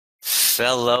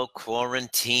Fellow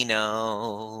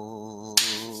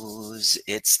Quarantinos,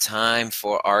 it's time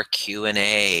for our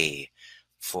Q&A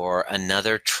for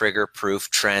another trigger-proof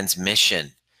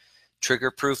transmission.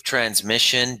 Trigger-proof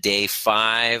transmission, day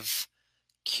 5,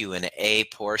 Q&A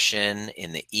portion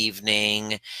in the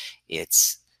evening.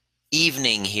 It's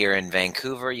evening here in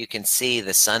Vancouver. You can see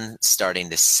the sun starting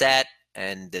to set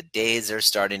and the days are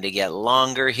starting to get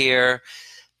longer here.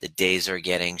 The days are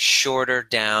getting shorter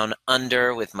down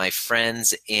under with my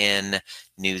friends in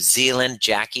New Zealand.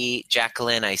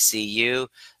 Jacqueline, I see you.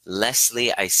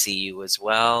 Leslie, I see you as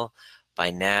well.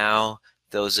 By now,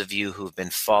 those of you who've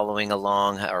been following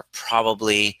along are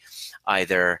probably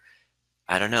either,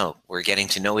 I don't know, we're getting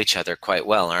to know each other quite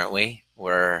well, aren't we?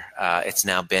 It's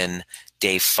now been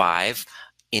day 5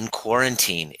 in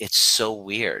quarantine. It's so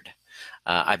weird.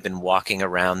 I've been walking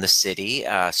around the city,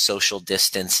 social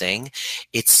distancing.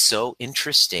 It's so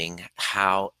interesting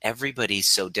how everybody's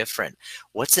so different.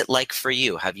 What's it like for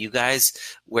you?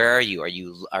 Where are you?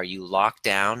 Are you locked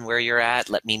down where you're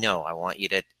at? Let me know. I want you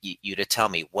to tell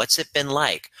me. What's it been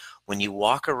like when you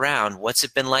walk around? What's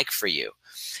it been like for you?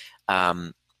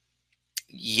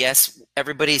 Yes,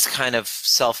 everybody's kind of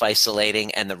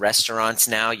self-isolating, and the restaurants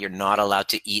now, you're not allowed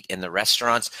to eat in the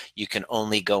restaurants. You can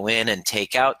only go in and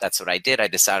take out. That's what I did. I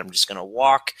decided I'm just going to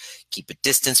walk, keep a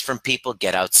distance from people,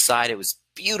 get outside. It was a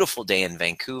beautiful day in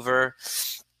Vancouver.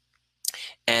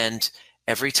 And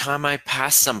every time I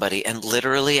pass somebody, and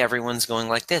literally everyone's going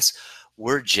like this,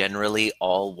 we're generally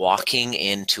all walking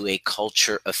into a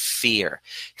culture of fear.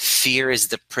 Fear is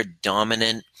the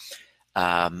predominant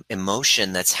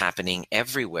emotion that's happening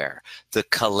everywhere. The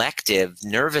collective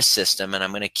nervous system, and I'm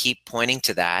going to keep pointing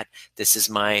to that. This is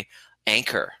my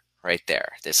anchor right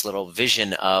there, this little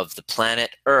vision of the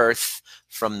planet Earth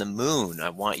from the moon. I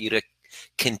want you to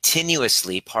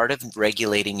continuously, part of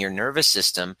regulating your nervous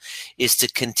system is to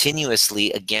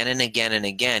continuously, again and again and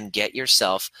again, get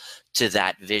yourself to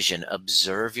that vision.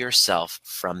 Observe yourself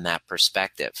from that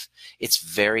perspective. It's a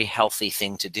very healthy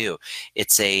thing to do.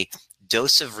 It's a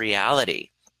dose of reality.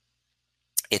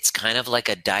 It's kind of like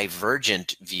a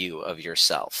divergent view of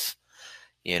yourself,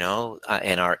 in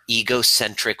our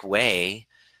egocentric way,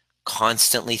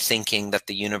 constantly thinking that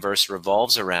the universe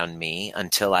revolves around me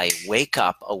until I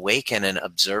awaken and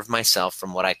observe myself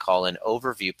from what I call an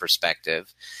overview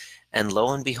perspective. And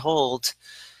lo and behold,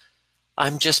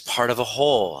 I'm just part of a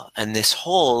whole. And this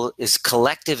whole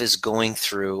collective is going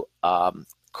through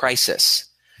crisis.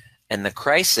 And the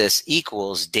crisis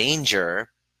equals danger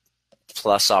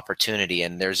plus opportunity.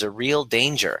 And there's a real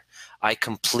danger. I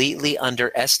completely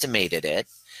underestimated it.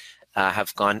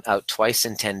 Have gone out twice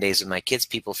in 10 days with my kids.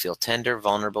 People feel tender,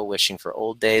 vulnerable, wishing for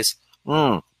old days.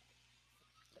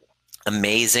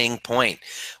 Amazing point.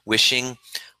 Wishing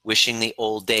the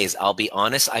old days. I'll be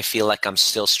honest, I feel like I'm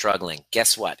still struggling.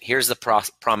 Guess what? Here's the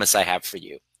promise I have for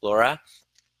you. Laura,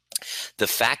 the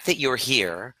fact that you're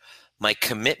here, my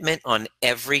commitment on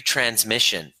every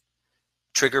transmission,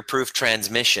 trigger-proof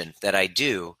transmission that I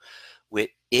do,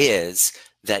 is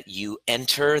that you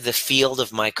enter the field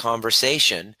of my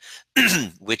conversation,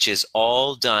 which is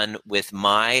all done with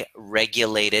my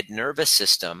regulated nervous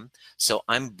system. So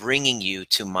I'm bringing you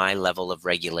to my level of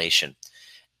regulation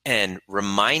and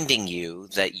reminding you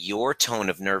that your tone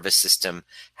of nervous system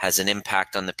has an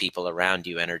impact on the people around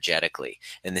you energetically.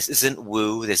 And this isn't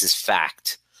woo, this is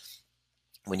fact.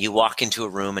 When you walk into a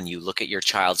room and you look at your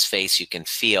child's face, you can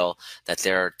feel that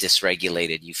they're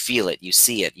dysregulated. You feel it, you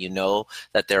see it, you know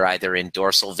that they're either in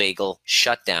dorsal vagal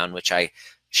shutdown, which I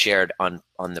shared on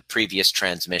the previous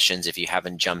transmissions. If you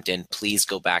haven't jumped in, please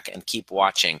go back and keep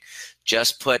watching.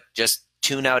 Just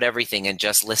tune out everything and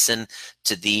just listen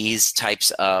to these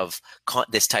types of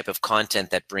this type of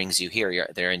content that brings you here.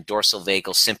 They're in dorsal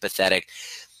vagal sympathetic.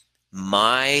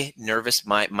 My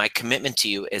commitment to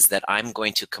you is that I'm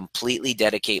going to completely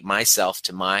dedicate myself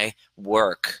to my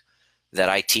work that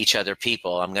I teach other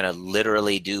people. I'm going to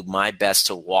literally do my best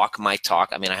to walk my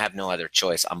talk. I mean, I have no other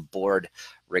choice. I'm bored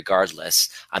regardless.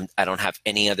 I don't have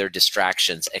any other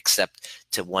distractions except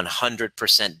to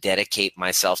 100% dedicate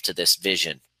myself to this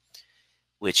vision,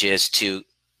 which is to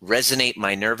resonate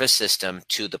my nervous system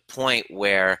to the point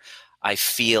where I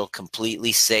feel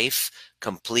completely safe,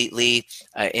 completely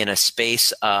in a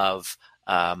space of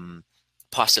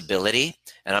possibility.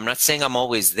 And I'm not saying I'm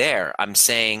always there. I'm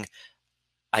saying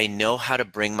I know how to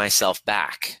bring myself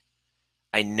back.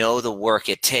 I know the work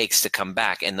it takes to come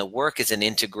back. And the work is an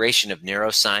integration of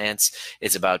neuroscience.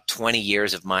 It's about 20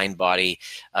 years of mind-body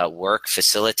work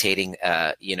facilitating,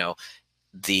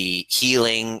 the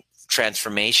healing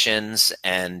transformations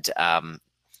and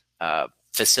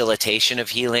facilitation of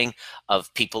healing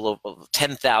of people,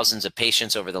 10,000s of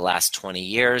patients over the last 20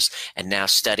 years, and now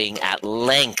studying at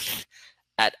length,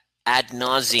 at ad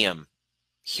nauseum,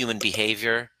 human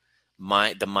behavior,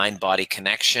 the mind-body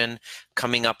connection,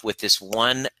 coming up with this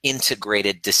one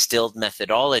integrated, distilled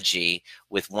methodology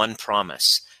with one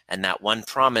promise. And that one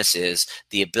promise is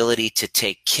the ability to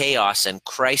take chaos and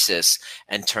crisis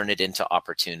and turn it into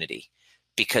opportunity.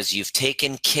 Because you've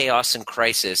taken chaos and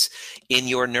crisis in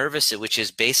your nervous, which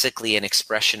is basically an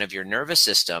expression of your nervous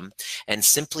system, and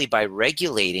simply by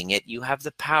regulating it, you have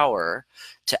the power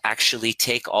to actually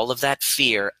take all of that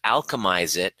fear,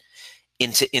 alchemize it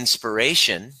into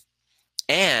inspiration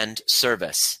and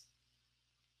service.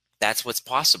 That's what's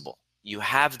possible. You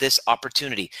have this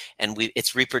opportunity, and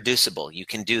it's reproducible. You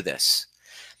can do this.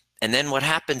 And then what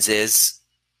happens is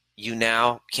you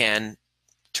now can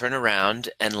turn around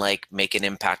and like make an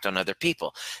impact on other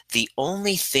people. The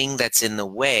only thing that's in the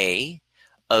way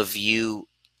of you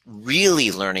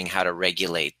really learning how to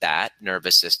regulate that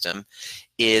nervous system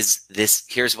is this.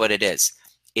 Here's what it is.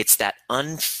 It's that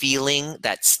unfeeling,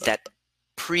 that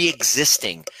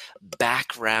pre-existing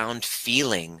background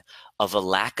feeling of a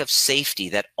lack of safety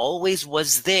that always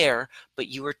was there, but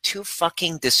you were too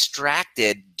fucking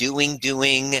distracted doing,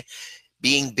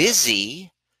 being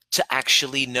busy to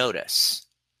actually notice.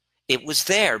 It was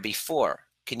there before.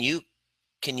 Can you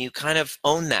kind of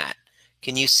own that?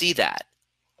 Can you see that?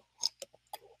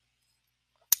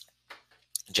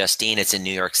 Justine, it's in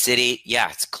New York City. Yeah,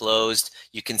 it's closed.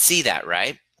 You can see that,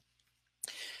 right?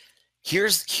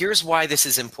 Here's why this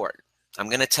is important. I'm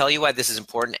going to tell you why this is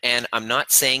important, and I'm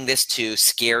not saying this to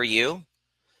scare you,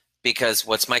 because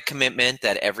what's my commitment?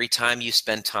 That every time you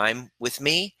spend time with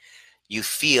me, you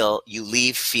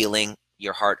leave feeling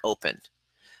your heart open.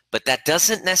 But that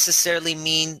doesn't necessarily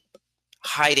mean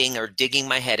hiding or digging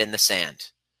my head in the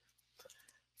sand.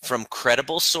 From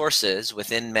credible sources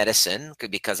within medicine,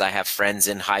 because I have friends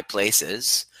in high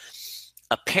places,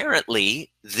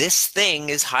 apparently this thing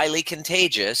is highly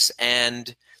contagious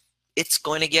and it's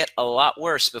going to get a lot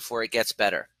worse before it gets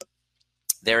better.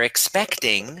 They're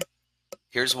expecting,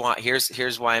 here's why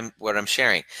what I'm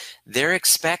sharing. They're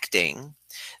expecting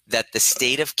that the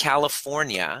state of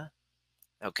California,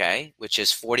 okay, which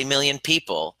is 40 million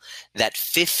people, that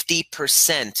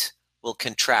 50% will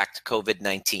contract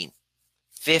COVID-19.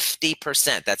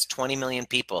 50%, that's 20 million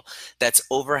people. That's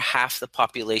over half the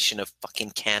population of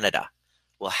fucking Canada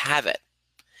will have it.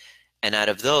 And out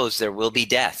of those, there will be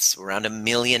deaths, around 1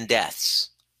 million deaths.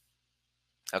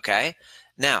 Okay?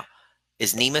 Now,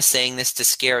 is Nima saying this to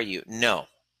scare you? No.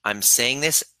 I'm saying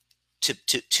this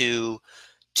to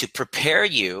prepare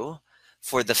you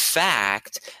for the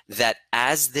fact that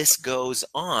as this goes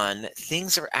on,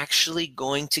 things are actually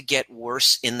going to get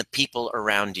worse in the people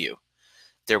around you.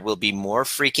 There will be more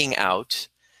freaking out.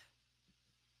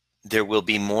 There will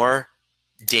be more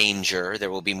danger. There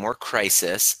will be more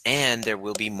crisis, and there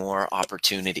will be more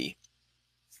opportunity.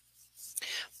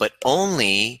 But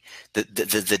only the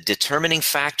determining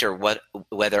factor,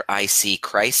 whether I see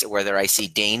crisis, whether I see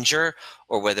danger,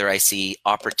 or whether I see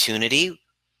opportunity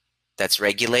that's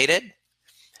regulated,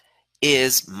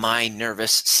 is my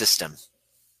nervous system.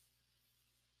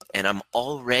 And I'm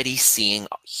already seeing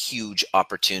huge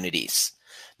opportunities,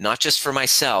 not just for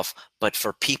myself, but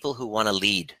for people who want to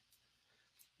lead.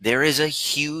 There is a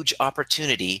huge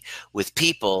opportunity with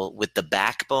people with the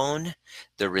backbone,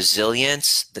 the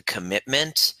resilience, the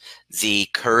commitment, the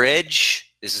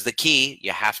courage. This is the key.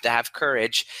 You have to have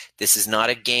courage. This is not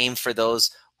a game for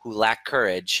those who lack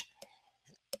courage.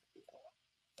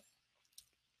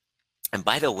 And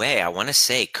by the way, I want to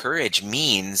say courage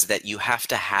means that you have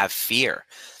to have fear.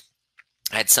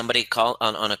 I had somebody call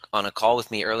on a call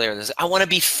with me earlier. They said, I want to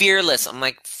be fearless. I'm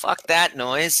like, fuck that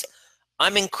noise.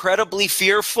 I'm incredibly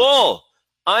fearful.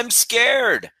 I'm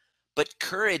scared. But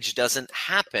courage doesn't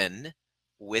happen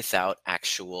without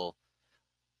actual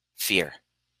fear.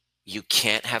 You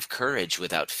can't have courage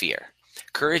without fear.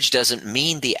 Courage doesn't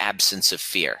mean the absence of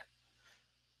fear.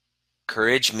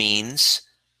 Courage means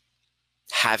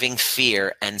having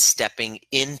fear and stepping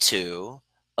into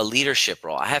a leadership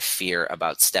role. I have fear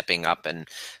about stepping up and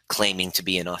claiming to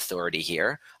be an authority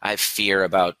here. I have fear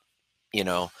about,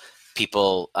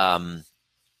 people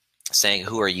saying,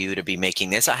 who are you to be making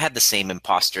this? I have the same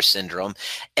imposter syndrome.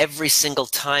 Every single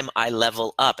time I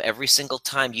level up, every single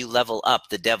time you level up,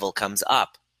 the devil comes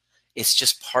up. It's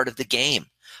just part of the game.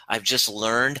 I've just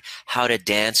learned how to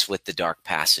dance with the dark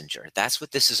passenger. That's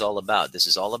what this is all about. This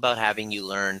is all about having you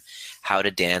learn how to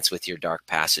dance with your dark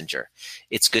passenger.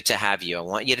 It's good to have you. I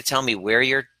want you to tell me where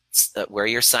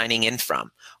you're signing in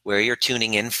from, where you're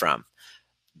tuning in from.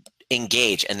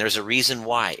 engage. And there's a reason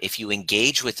why. If you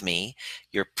engage with me,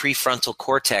 your prefrontal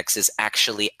cortex is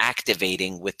actually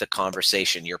activating with the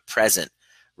conversation. You're present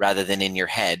rather than in your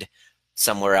head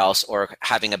somewhere else or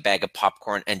having a bag of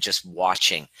popcorn and just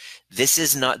watching. This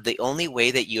is not the only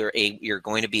way that you're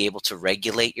going to be able to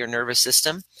regulate your nervous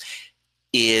system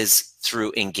is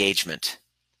through engagement.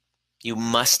 You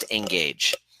must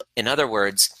engage. In other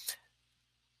words,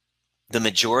 the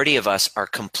majority of us are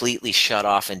completely shut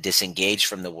off and disengaged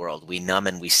from the world. We numb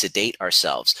and we sedate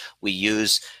ourselves. We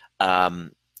use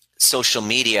social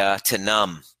media to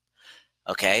numb.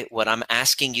 Okay? What I'm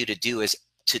asking you to do is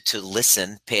to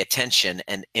listen, pay attention,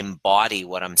 and embody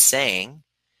what I'm saying,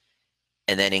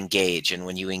 and then engage. And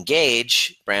when you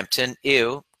engage, Brampton,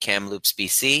 Kamloops,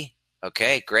 BC.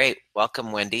 Okay, great.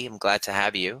 Welcome, Wendy. I'm glad to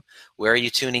have you. Where are you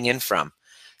tuning in from?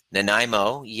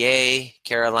 Nanaimo. Yay,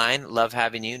 Caroline. Love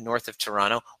having you. North of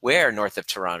Toronto. Where north of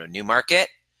Toronto? Newmarket?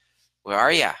 Where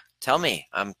are you? Tell me.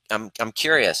 I'm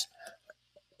curious.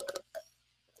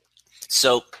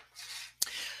 So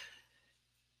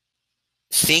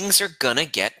things are gonna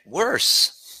get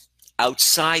worse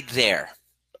outside there,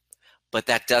 but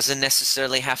that doesn't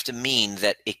necessarily have to mean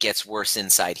that it gets worse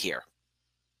inside here.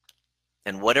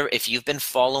 And if you've been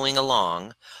following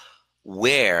along,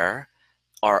 where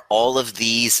are all of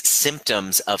these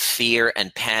symptoms of fear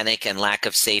and panic and lack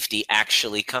of safety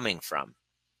actually coming from?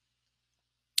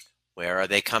 Where are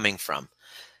they coming from?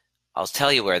 I'll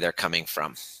tell you where they're coming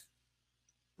from.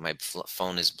 My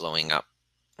phone is blowing up.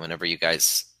 Whenever you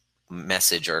guys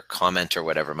message or comment or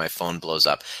whatever, my phone blows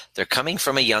up. They're coming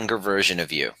from a younger version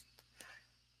of you.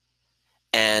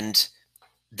 And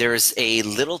there's a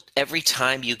little, every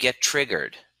time you get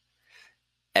triggered,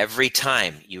 every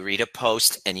time you read a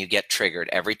post and you get triggered,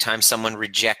 every time someone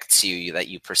rejects you that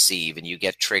you perceive and you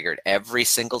get triggered, every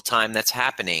single time that's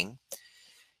happening,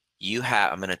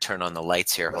 I'm going to turn on the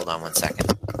lights here. Hold on one second.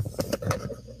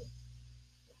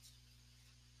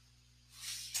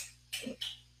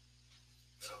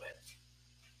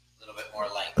 A little bit more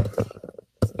light.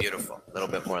 Beautiful. A little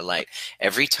bit more light.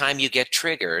 Every time you get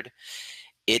triggered,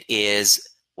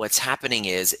 what's happening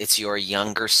is it's your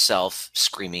younger self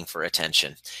screaming for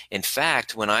attention. In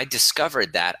fact, when I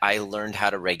discovered that, I learned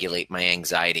how to regulate my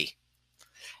anxiety.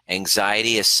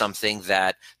 Anxiety is something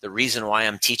that the reason why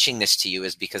I'm teaching this to you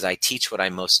is because I teach what I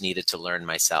most needed to learn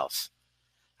myself.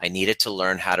 I needed to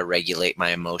learn how to regulate my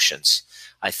emotions.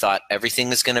 I thought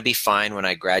everything is going to be fine when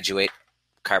I graduate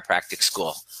chiropractic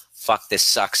school. Fuck, this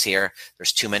sucks here.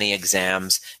 There's too many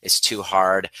exams. It's too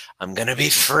hard. I'm going to be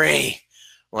free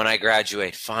when I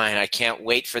graduate. Fine, I can't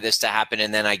wait for this to happen,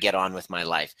 and then I get on with my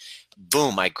life.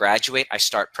 Boom, I graduate, I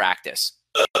start practice.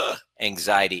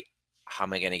 Anxiety, how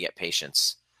am I going to get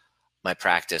patients? My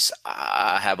practice,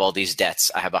 I have all these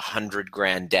debts. I have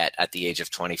 $100,000 debt at the age of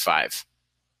 25.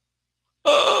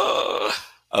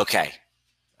 Okay,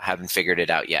 I haven't figured it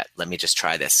out yet. Let me just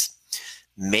try this.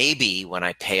 Maybe when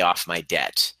I pay off my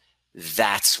debt,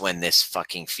 that's when this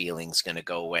fucking feeling's going to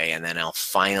go away, and then I'll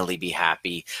finally be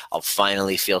happy. I'll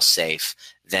finally feel safe.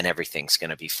 Then everything's going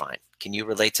to be fine. Can you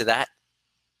relate to that?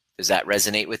 Does that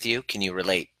resonate with you? Can you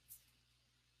relate?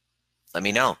 Let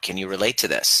me know. Can you relate to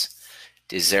this?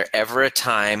 Is there ever a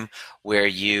time where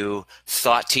you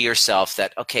thought to yourself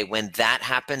that, okay, when that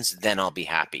happens, then I'll be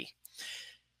happy?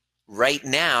 Right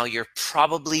now, you're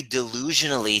probably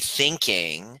delusionally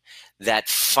thinking that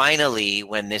finally,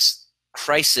 when this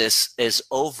crisis is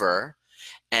over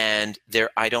and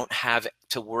I don't have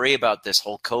to worry about this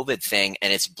whole COVID thing,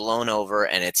 and it's blown over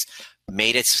and it's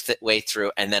made its way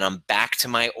through, and then I'm back to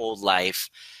my old life,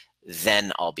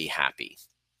 then I'll be happy.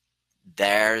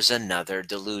 There's another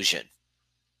delusion.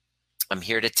 I'm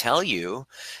here to tell you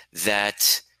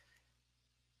that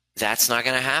that's not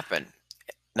going to happen.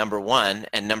 Number one.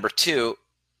 And number two,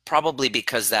 probably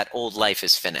because that old life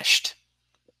is finished.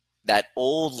 That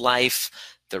old life,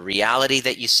 the reality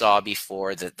that you saw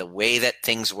before, the way that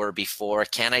things were before,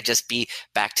 can I just be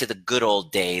back to the good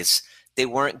old days? They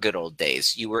weren't good old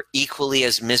days. You were equally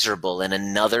as miserable in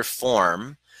another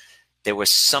form. There was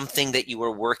something that you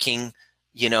were working,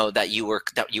 that you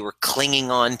were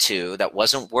clinging on to that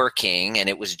wasn't working, and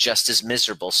it was just as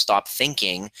miserable. Stop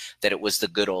thinking that it was the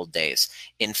good old days.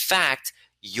 In fact,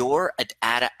 your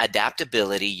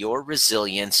adaptability, your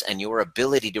resilience, and your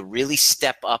ability to really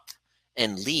step up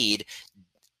and lead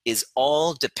is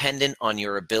all dependent on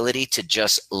your ability to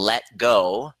just let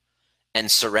go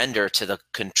and surrender to the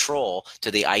control,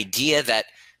 to the idea that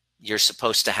you're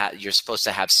supposed to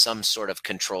have some sort of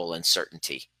control and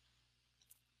certainty.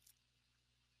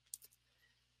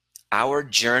 Our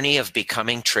journey of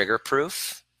becoming trigger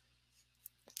proof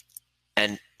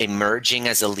and emerging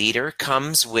as a leader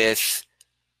comes with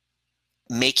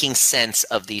making sense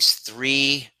of these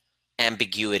three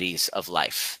ambiguities of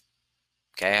life.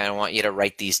 Okay, I want you to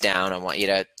write these down. I want you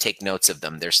to take notes of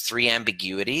them. There's three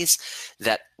ambiguities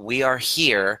that we are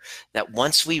here, that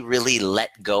once we really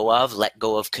let go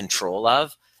of control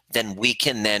of, then we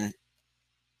can then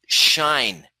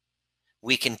shine.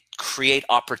 We can create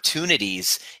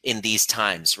opportunities in these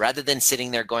times rather than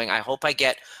sitting there going, I hope I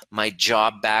get my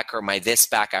job back or my this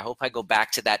back. I hope I go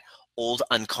back to that old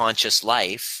unconscious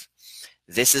life.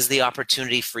 This is the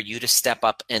opportunity for you to step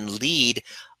up and lead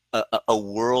a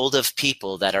world of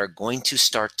people that are going to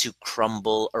start to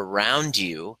crumble around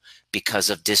you because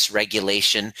of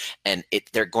dysregulation, and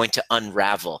they're going to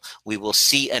unravel. We will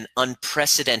see an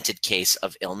unprecedented case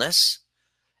of illness,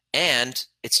 and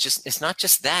it's not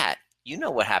just that. You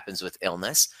know what happens with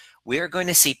illness. We are going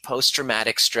to see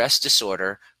post-traumatic stress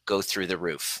disorder go through the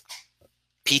roof.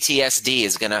 PTSD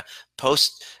is going to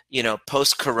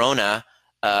post-corona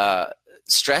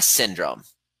stress syndrome.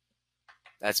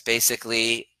 That's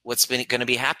basically what's going to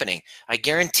be happening. I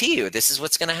guarantee you this is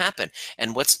what's going to happen.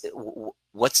 And what's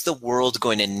the world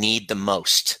going to need the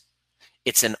most?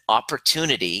 It's an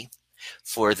opportunity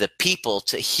for the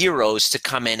heroes to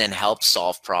come in and help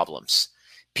solve problems.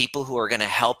 People who are going to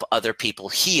help other people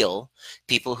heal,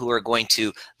 people who are going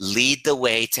to lead the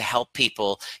way to help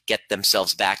people get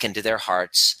themselves back into their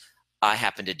hearts. I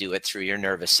happen to do it through your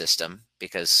nervous system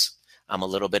because I'm a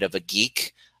little bit of a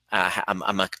geek.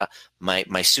 My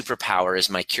superpower is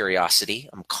my curiosity.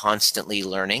 I'm constantly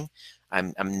learning.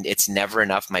 It's never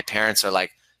enough. My parents are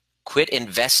like, quit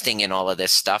investing in all of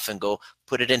this stuff and go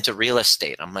put it into real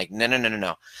estate. I'm like,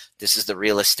 no. This is the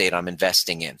real estate I'm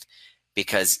investing in,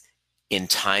 because in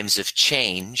times of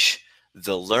change,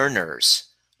 the learners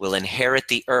will inherit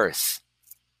the earth,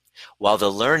 while the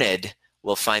learned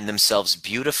will find themselves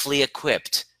beautifully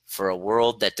equipped for a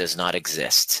world that does not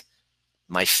exist.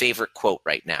 My favorite quote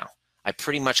right now. I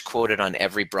pretty much quote it on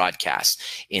every broadcast.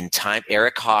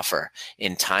 Eric Hoffer,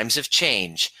 in times of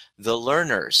change, the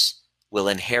learners will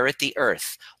inherit the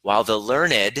earth, while the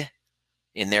learned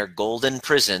in their golden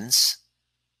prisons,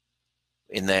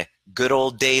 in the good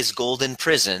old days golden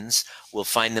prisons, will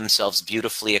find themselves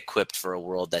beautifully equipped for a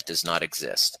world that does not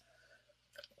exist.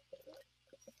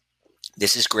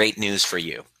 This is great news for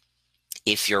you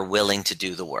if you're willing to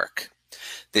do the work.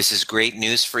 This is great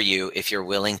news for you if you're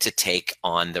willing to take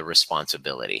on the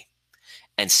responsibility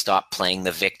and stop playing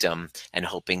the victim and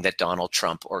hoping that Donald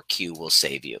Trump or Q will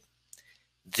save you.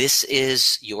 This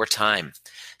is your time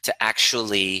to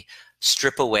actually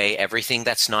strip away everything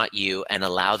that's not you and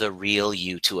allow the real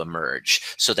you to emerge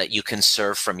so that you can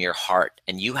serve from your heart.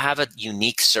 And you have a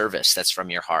unique service that's from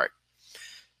your heart.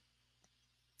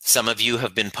 Some of you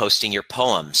have been posting your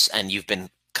poems and you've been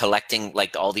collecting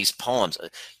like all these poems.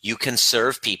 You can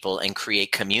serve people and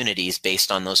create communities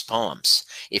based on those poems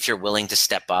if you're willing to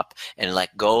step up and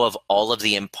let go of all of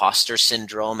the imposter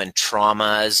syndrome and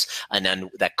traumas and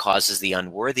that causes the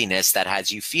unworthiness that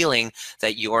has you feeling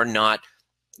that you're not,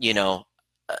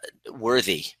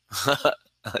 worthy,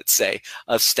 let's say,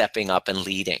 of stepping up and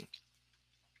leading.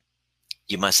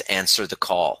 You must answer the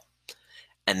call.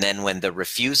 And then when the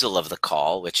refusal of the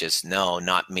call, which is no,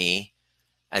 not me,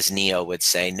 as Neo would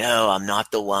say, no, I'm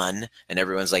not the one. And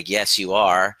everyone's like, yes, you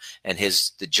are. And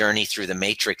the journey through the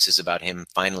Matrix is about him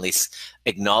finally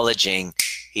acknowledging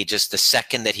the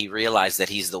second that he realized that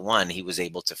he's the one, he was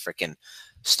able to frickin'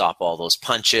 stop all those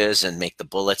punches and make the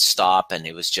bullets stop. And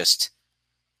it was just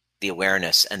the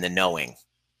awareness and the knowing.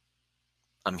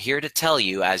 I'm here to tell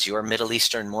you, as your Middle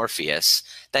Eastern Morpheus,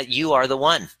 that you are the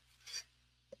one.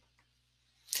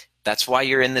 That's why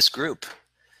you're in this group.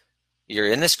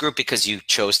 You're in this group because you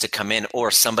chose to come in,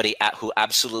 or somebody who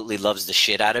absolutely loves the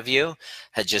shit out of you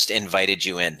had just invited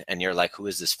you in, and you're like, who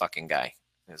is this fucking guy?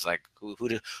 It's like, who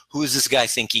does this guy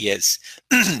think he is?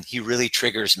 He really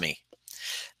triggers me.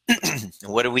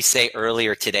 What did we say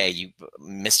earlier today? You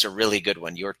missed a really good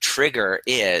one. Your trigger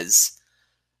is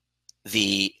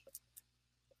the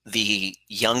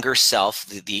younger self,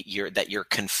 that you're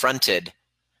confronted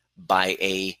by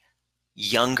a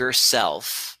younger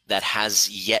self that has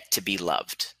yet to be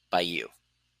loved by you.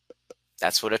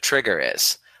 That's what a trigger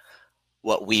is.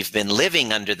 What we've been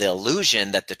living under the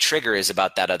illusion that the trigger is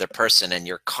about that other person, and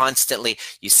you're constantly,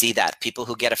 you see that people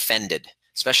who get offended,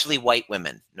 especially white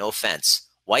women, no offense.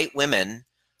 White women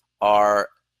are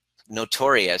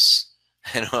notorious.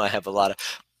 I know I have a lot of,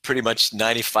 pretty much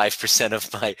 95%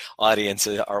 of my audience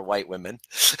are white women.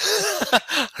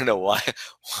 I don't know why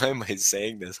am I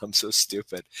saying this? I'm so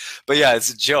stupid. But yeah,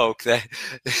 it's a joke that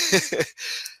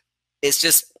it's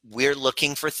just, we're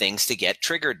looking for things to get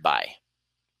triggered by.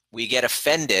 We get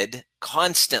offended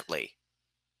constantly.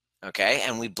 Okay.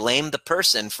 And we blame the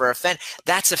person for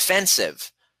that's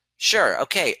offensive. Sure.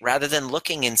 Okay. Rather than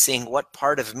looking and seeing what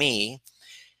part of me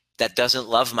that doesn't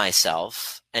love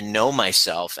myself and know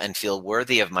myself and feel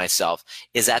worthy of myself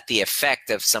is at the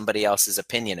effect of somebody else's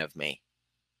opinion of me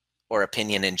or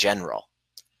opinion in general.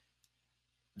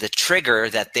 The trigger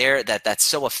that's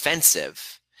so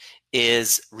offensive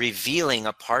is revealing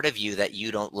a part of you that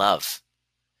you don't love.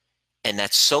 And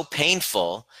that's so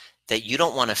painful that you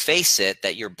don't want to face it,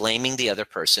 that you're blaming the other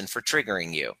person for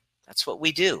triggering you. That's what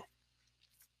we do.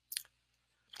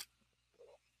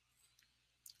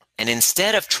 And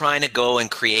instead of trying to go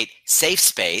and create safe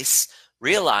space,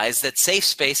 realize that safe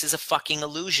space is a fucking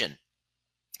illusion.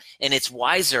 And it's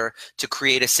wiser to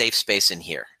create a safe space in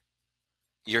here.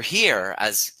 You're here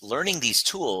as learning these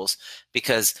tools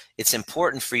because it's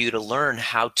important for you to learn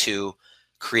how to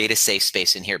create a safe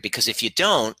space in here. Because if you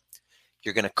don't,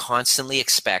 you're going to constantly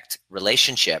expect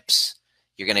relationships.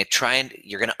 You're going to try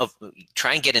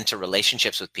and get into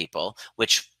relationships with people,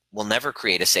 which will never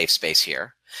create a safe space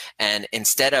here. And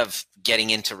instead of getting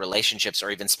into relationships or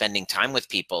even spending time with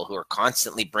people who are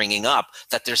constantly bringing up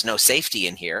that there's no safety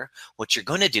in here, what you're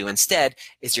going to do instead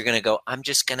is you're going to go, I'm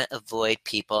just going to avoid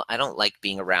people. I don't like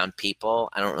being around people.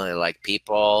 I don't really like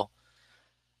people.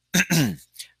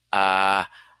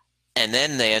 And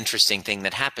then the interesting thing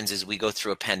that happens is we go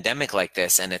through a pandemic like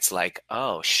this and it's like,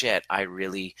 oh shit, I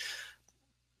really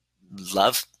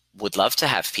would love to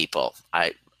have people.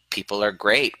 People are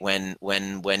great when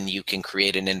you can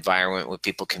create an environment where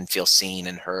people can feel seen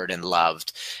and heard and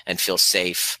loved and feel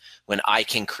safe. When I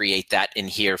can create that in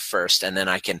here first, and then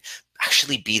I can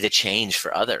actually be the change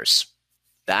for others.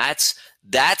 That's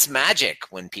magic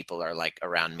when people are like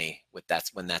around me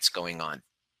when that's going on.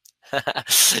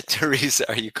 Teresa,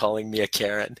 are you calling me a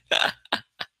Karen?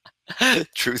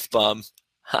 Truth bomb.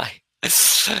 Hi.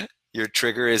 Your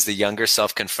trigger is the younger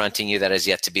self confronting you that has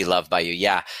yet to be loved by you.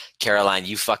 Yeah, Caroline,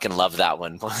 you fucking love that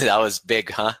one. That was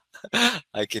big, huh?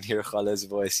 I can hear Khala's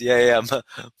voice. Yeah.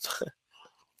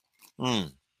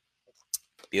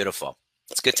 Beautiful.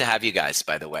 It's good to have you guys,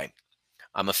 by the way.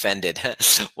 I'm offended.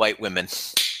 White women.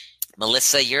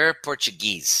 Melissa, you're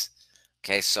Portuguese.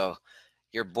 Okay, so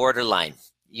you're borderline.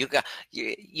 You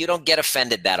don't get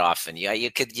offended that often.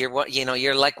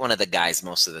 You're like one of the guys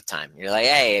most of the time. You're like,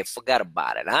 hey, forgot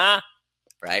about it, huh?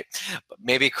 Right? But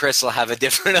maybe Chris will have a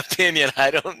different opinion.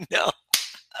 I don't know.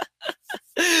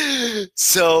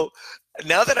 So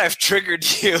now that I've triggered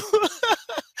you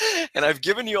and I've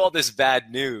given you all this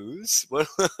bad news, well,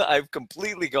 I've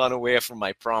completely gone away from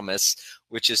my promise,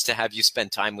 which is to have you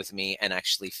spend time with me and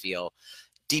actually feel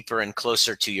deeper and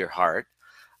closer to your heart.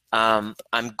 I'm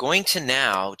going to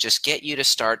now just get you to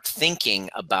start thinking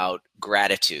about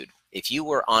gratitude. If you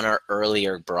were on our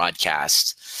earlier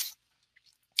broadcast,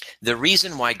 the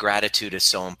reason why gratitude is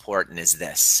so important is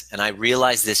this, and I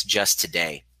realized this just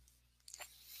today.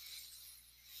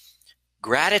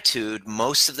 Gratitude,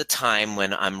 most of the time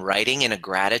when I'm writing in a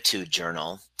gratitude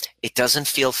journal, it doesn't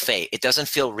feel fake. It doesn't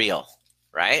feel real,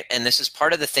 right? And this is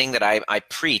part of the thing that I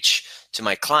preach to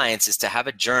my clients is to have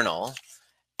a journal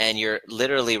and you're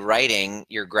literally writing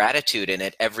your gratitude in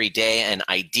it every day and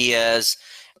ideas.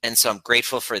 And so I'm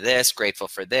grateful for this, grateful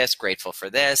for this, grateful for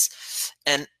this.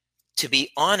 And to be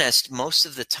honest, most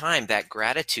of the time that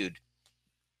gratitude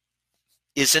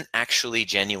isn't actually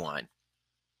genuine.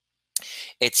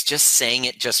 It's just saying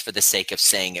it just for the sake of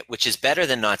saying it, which is better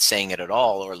than not saying it at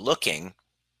all or looking.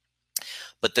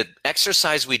 But the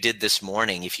exercise we did this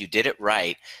morning, if you did it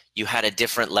right, you had a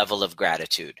different level of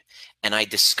gratitude. And I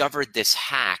discovered this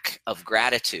hack of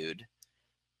gratitude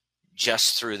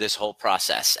just through this whole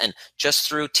process and just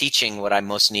through teaching what I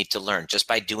most need to learn. Just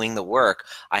by doing the work,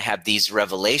 I have these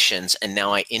revelations and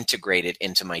now I integrate it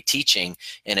into my teaching,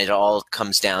 and it all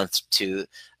comes down to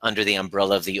under the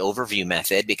umbrella of the overview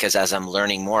method, because as I'm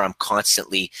learning more, I'm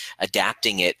constantly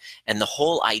adapting it. And the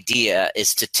whole idea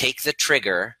is to take the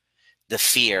trigger, the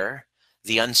fear,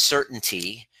 the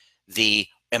uncertainty, the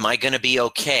am I going to be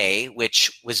okay,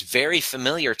 which was very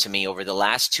familiar to me over the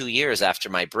last 2 years after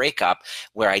my breakup,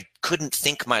 where I couldn't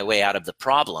think my way out of the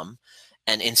problem.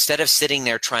 And instead of sitting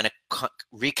there trying to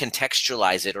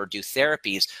recontextualize it or do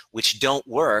therapies, which don't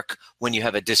work when you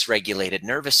have a dysregulated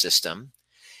nervous system,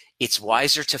 it's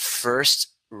wiser to first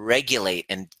regulate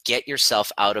and get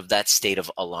yourself out of that state of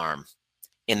alarm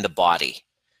in the body.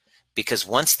 Because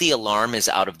once the alarm is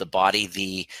out of the body,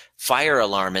 the fire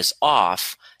alarm is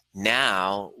off.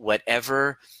 Now,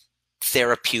 whatever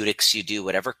therapeutics you do,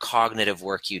 whatever cognitive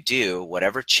work you do,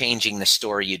 whatever changing the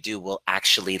story you do will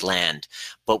actually land.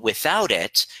 But without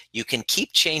it, you can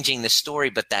keep changing the story,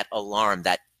 but that alarm,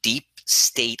 that deep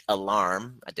state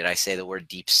alarm. Did I say the word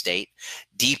deep state?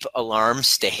 Deep alarm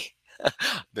state.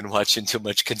 I've been watching too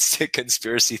much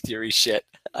conspiracy theory shit.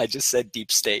 I just said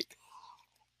deep state.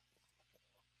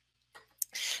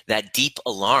 That deep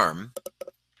alarm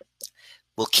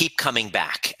will keep coming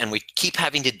back, and we keep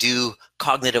having to do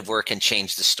cognitive work and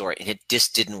change the story. And it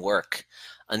just didn't work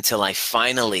until I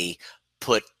finally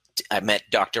I met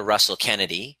Dr. Russell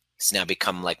Kennedy. He's now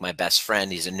become like my best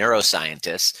friend. He's a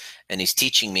neuroscientist, and he's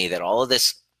teaching me that all of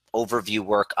this overview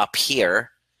work up here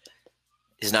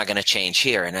is not going to change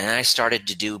here. And then I started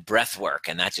to do breath work,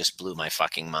 and that just blew my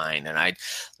fucking mind. And I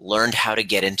learned how to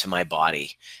get into my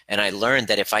body. And I learned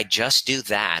that if I just do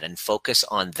that and focus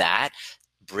on that,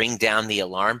 bring down the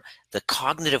alarm, the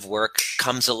cognitive work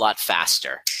comes a lot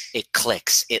faster. It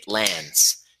clicks, it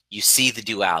lands. You see the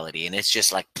duality, and it's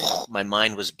just like, my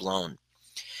mind was blown.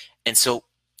 And so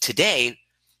today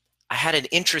I had an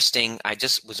interesting,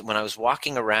 when I was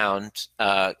walking around,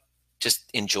 just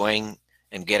enjoying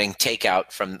and getting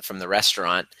takeout from the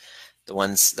restaurant, the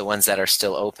ones that are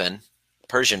still open,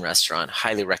 Persian restaurant.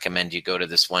 Highly recommend you go to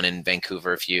this one in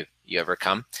Vancouver if you ever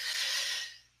come.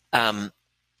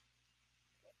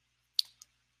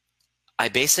 I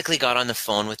basically got on the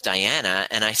phone with Diana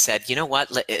and I said, you know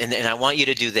what, and I want you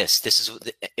to do this.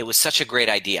 It was such a great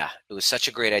idea. It was such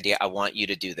a great idea. I want you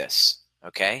to do this,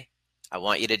 okay? I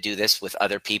want you to do this with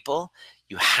other people.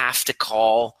 You have to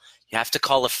call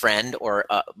a friend, or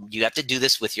you have to do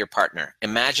this with your partner.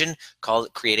 Imagine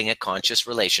creating a conscious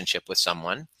relationship with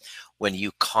someone when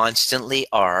you constantly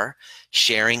are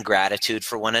sharing gratitude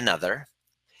for one another.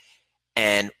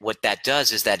 And what that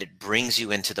does is that it brings you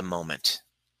into the moment.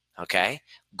 Okay?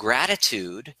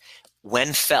 Gratitude,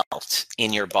 when felt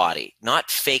in your body, not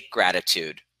fake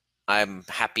gratitude. I'm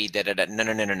happy that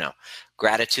no.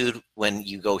 Gratitude when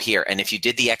you go here. And if you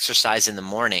did the exercise in the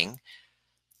morning,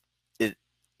 it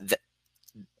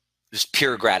was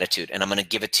pure gratitude. And I'm going to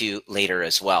give it to you later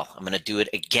as well. I'm going to do it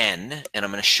again, and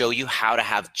I'm going to show you how to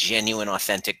have genuine,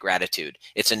 authentic gratitude.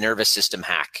 It's a nervous system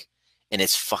hack, and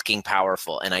it's fucking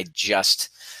powerful. And I just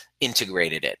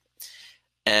integrated it.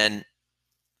 And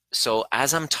so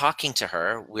as I'm talking to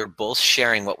her, we're both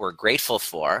sharing what we're grateful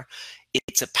for.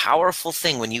 It's a powerful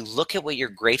thing. When you look at what you're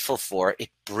grateful for, it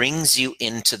brings you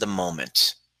into the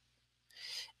moment.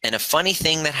 And a funny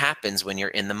thing that happens when you're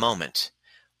in the moment.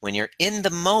 When you're in the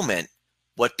moment,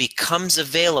 what becomes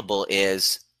available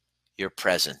is you're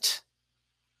present.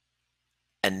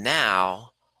 And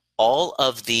now all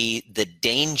of the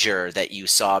danger that you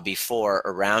saw before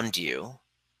around you,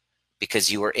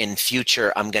 because you were in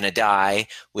future, I'm going to die,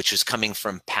 which was coming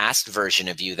from past version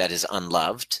of you that is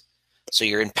unloved. So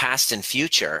you're in past and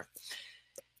future.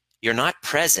 You're not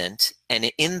present.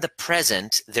 And in the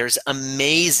present, there's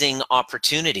amazing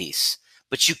opportunities,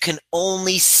 but you can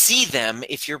only see them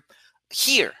if you're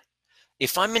here.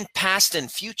 If I'm in past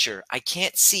and future, I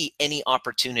can't see any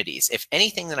opportunities. If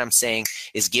anything that I'm saying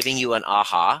is giving you an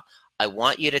aha, I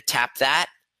want you to tap that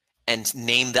and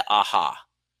name the aha.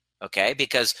 Okay?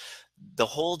 Because the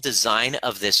whole design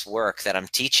of this work that I'm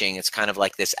teaching, it's kind of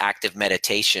like this active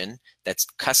meditation that's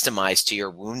customized to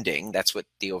your wounding. That's what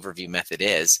the overview method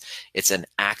is. It's an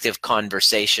active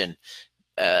conversation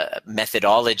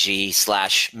methodology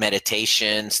 /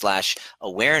 meditation /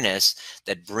 awareness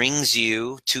that brings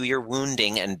you to your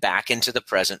wounding and back into the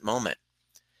present moment.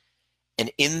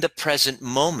 And in the present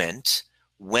moment,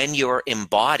 when you're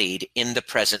embodied in the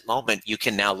present moment, you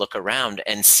can now look around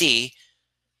and see,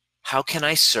 how can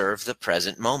I serve the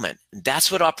present moment?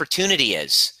 That's what opportunity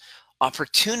is.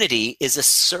 Opportunity is a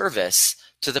service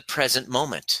to the present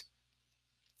moment.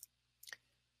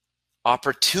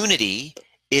 Opportunity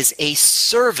is a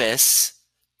service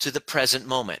to the present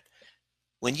moment.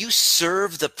 When you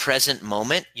serve the present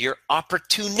moment, you're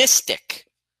opportunistic.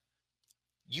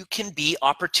 You can be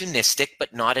opportunistic,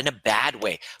 but not in a bad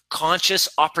way. Conscious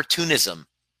opportunism.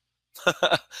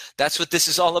 That's what this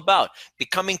is all about.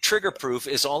 Becoming trigger-proof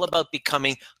is all about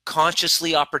becoming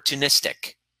consciously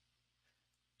opportunistic.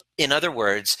 In other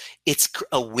words, it's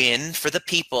a win for the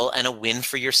people and a win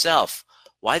for yourself.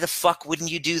 Why the fuck wouldn't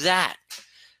you do that?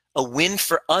 A win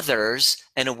for others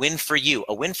and a win for you.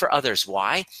 A win for others.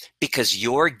 Why? Because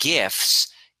your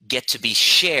gifts get to be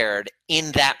shared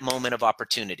in that moment of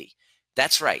opportunity.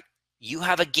 That's right. You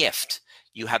have a gift.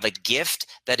 You have a gift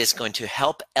that is going to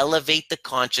help elevate the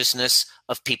consciousness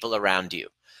of people around you.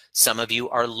 Some of you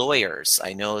are lawyers.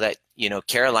 I know that,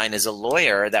 Caroline is a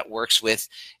lawyer that works with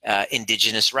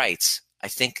Indigenous rights. I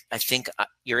think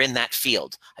you're in that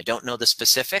field. I don't know the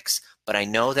specifics, but I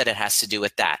know that it has to do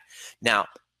with that. Now,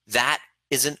 that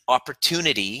is an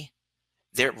opportunity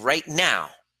there right now.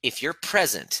 If you're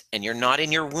present and you're not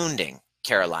in your wounding,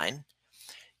 Caroline,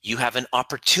 You have an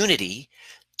opportunity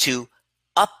to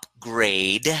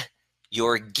upgrade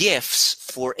your gifts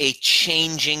for a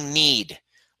changing need.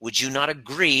 Would you not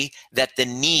agree that the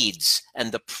needs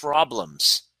and the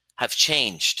problems have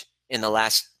changed in the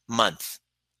last month?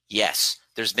 Yes,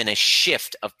 there's been a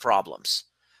shift of problems.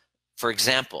 For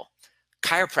example,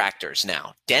 chiropractors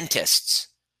now, dentists,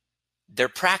 their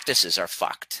practices are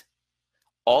fucked.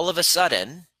 All of a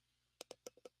sudden,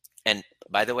 and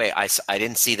by the way, I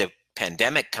didn't see the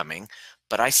pandemic coming,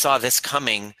 but I saw this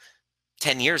coming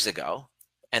 10 years ago.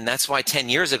 And that's why 10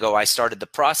 years ago, I started the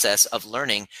process of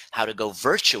learning how to go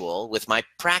virtual with my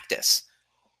practice.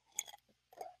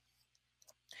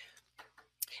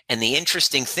 And the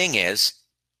interesting thing is,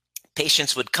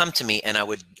 patients would come to me and I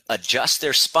would adjust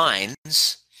their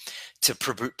spines to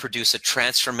produce a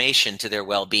transformation to their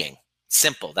well-being.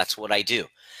 Simple, that's what I do.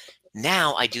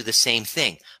 Now I do the same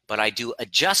thing, but I do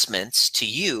adjustments to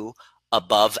you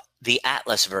above the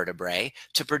atlas vertebrae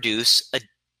to produce a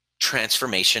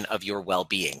transformation of your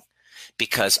well-being,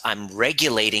 because I'm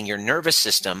regulating your nervous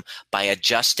system by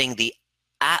adjusting the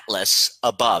atlas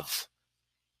above,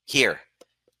 here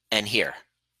and here.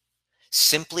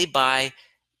 Simply by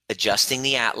adjusting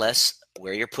the atlas,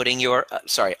 where you're putting your,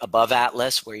 above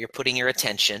atlas, where you're putting your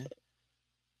attention,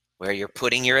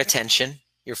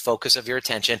 your focus of your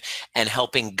attention, and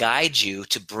helping guide you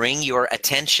to bring your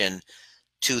attention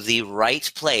to the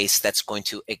right place that's going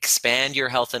to expand your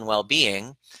health and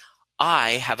well-being.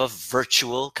 I have a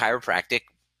virtual chiropractic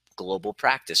global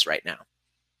practice right now.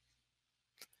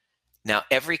 Now,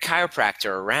 every chiropractor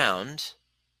around,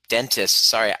 dentist,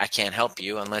 sorry, I can't help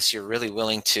you unless you're really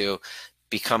willing to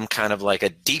become kind of like a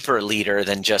deeper leader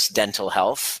than just dental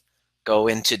health. Go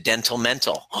into dental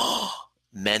mental.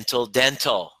 Mental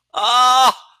dental.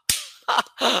 Oh!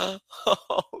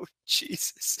 Oh,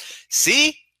 Jesus.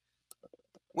 See?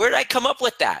 Where did I come up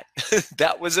with that?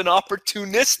 That was an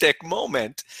opportunistic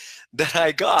moment that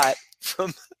I got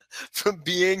from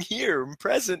being here and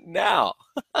present now.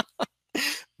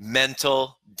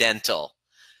 Mental dental.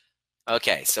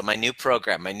 Okay, so my new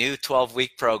program, my new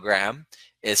 12-week program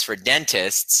is for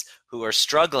dentists who are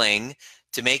struggling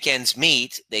to make ends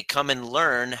meet. They come and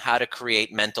learn how to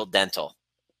create mental dental.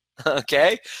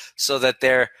 Okay, so that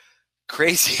their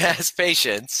crazy ass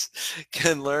patients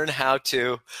can learn how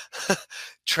to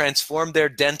transform their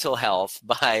dental health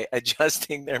by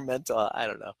adjusting their mental, I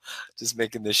don't know, just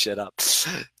making this shit up.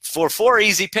 For 4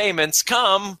 easy payments,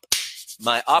 come.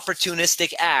 My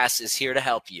opportunistic ass is here to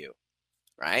help you,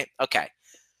 right? Okay.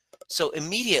 So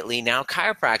immediately now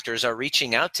chiropractors are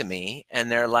reaching out to me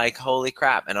and they're like, holy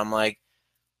crap. And I'm like,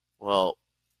 well,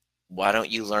 why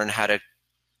don't you learn how to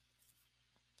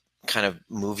kind of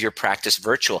move your practice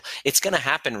virtual? It's going to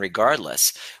happen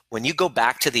regardless. When you go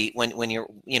back to when you're,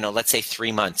 let's say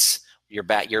 3 months, you're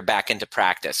back into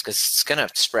practice, because it's going to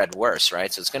spread worse,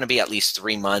 right? So it's going to be at least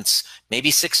 3 months,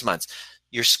 maybe 6 months.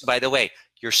 By the way,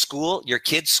 your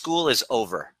kid's school is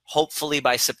over, hopefully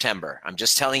by September. I'm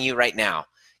just telling you right now,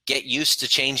 get used to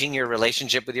changing your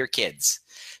relationship with your kids,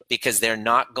 because they're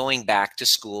not going back to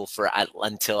school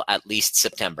until at least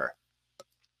September.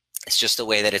 It's just the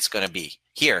way that it's going to be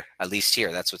here, at least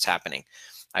here. That's what's happening.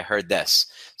 I heard this.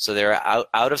 So they're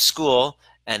out of school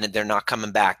and they're not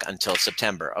coming back until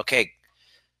September. Okay.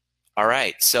 All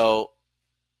right. So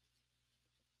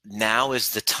now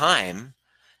is the time.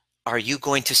 Are you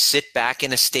going to sit back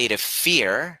in a state of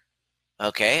fear?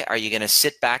 Okay. Are you going to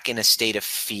sit back in a state of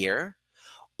fear?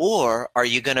 Or are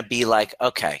you going to be like,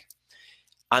 okay,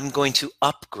 I'm going to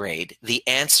upgrade. The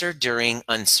answer during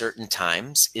uncertain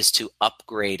times is to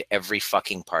upgrade every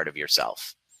fucking part of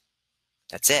yourself.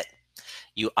 That's it.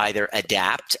 You either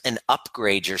adapt and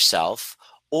upgrade yourself,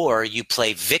 or you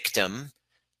play victim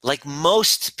like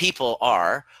most people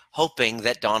are, hoping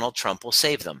that Donald Trump will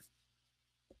save them.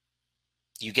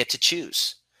 You get to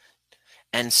choose.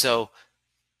 And so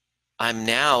I'm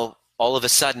now, all of a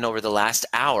sudden, over the last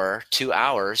hour, 2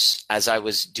 hours, as I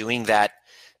was doing that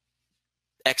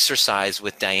exercise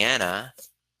with Diana,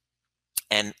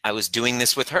 and I was doing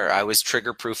this with her. I was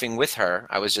trigger proofing with her.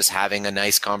 I was just having a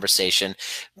nice conversation,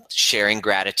 sharing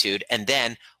gratitude. And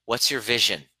then, what's your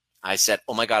vision? I said,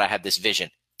 oh my God, I have this vision.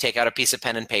 Take out a piece of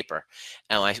pen and paper.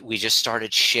 And we just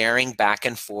started sharing back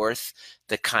and forth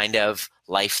the kind of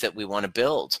life that we want to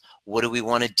build. What do we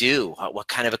want to do? What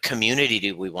kind of a community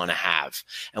do we want to have?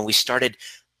 And we started,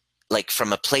 like,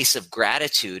 from a place of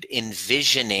gratitude,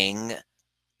 envisioning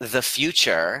the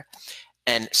future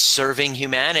and serving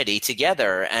humanity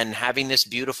together, and having this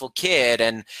beautiful kid,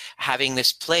 and having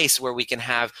this place where we can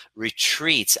have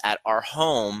retreats at our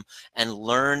home and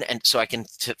learn. And so I can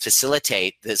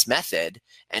facilitate this method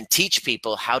and teach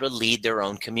people how to lead their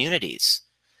own communities.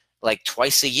 like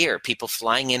twice a year, people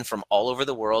flying in from all over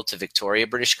the world to Victoria,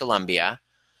 British Columbia,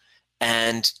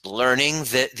 and learning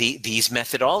these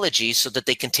methodologies so that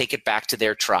they can take it back to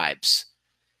their tribes.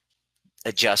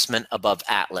 Adjustment above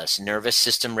Atlas, nervous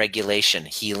system regulation,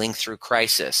 healing through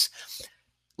crisis.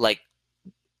 Like,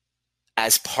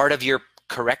 as part of your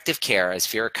corrective care, as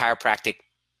if you're a chiropractic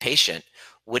patient,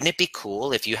 wouldn't it be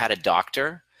cool if you had a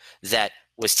doctor that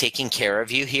was taking care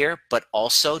of you here, but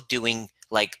also doing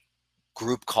like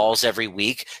group calls every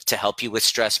week to help you with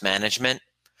stress management,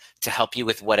 to help you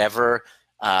with whatever,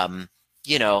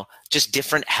 just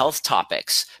different health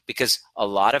topics? Because a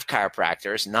lot of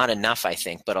chiropractors, not enough, I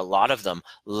think, but a lot of them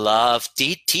love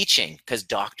teaching, because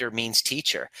doctor means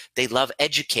teacher. They love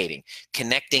educating.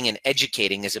 Connecting and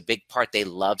educating is a big part. They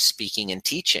love speaking and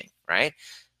teaching, right?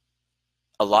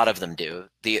 A lot of them do.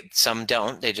 Some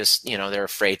don't. They just, they're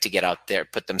afraid to get out there,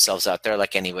 put themselves out there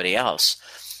like anybody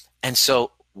else. And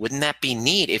so wouldn't that be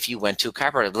neat if you went to a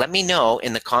chiropractor? Let me know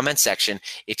in the comment section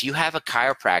if you have a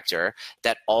chiropractor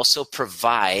that also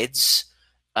provides,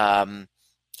 how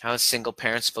is single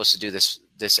parents supposed to do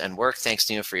this and work? Thanks,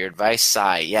 Nima, for your advice.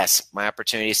 Sai, yes, my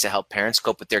opportunity is to help parents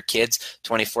cope with their kids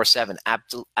 24/7.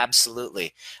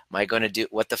 Absolutely.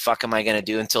 What the fuck am I going to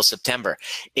do until September?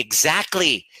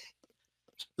 Exactly.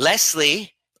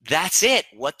 Leslie, that's it.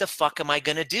 What the fuck am I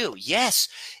going to do? Yes.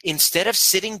 Instead of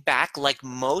sitting back like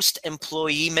most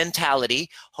employee mentality,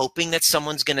 hoping that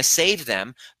someone's going to save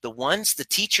them, the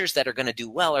teachers that are going to do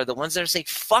well are the ones that are saying,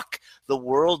 fuck the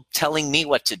world telling me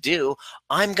what to do.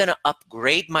 I'm going to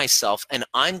upgrade myself, and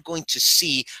I'm going to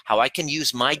see how I can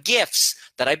use my gifts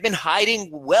that I've been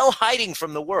hiding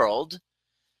from the world,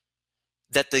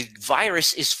 that the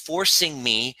virus is forcing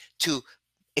me to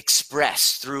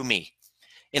express through me.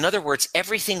 In other words,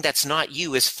 everything that's not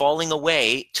you is falling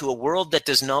away to a world that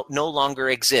does no longer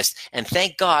exist. And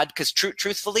thank God, because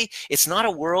truthfully, it's not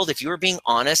a world, if you're being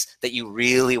honest, that you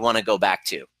really want to go back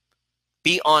to.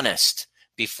 Be honest.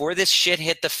 Before this shit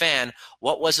hit the fan,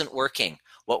 what wasn't working?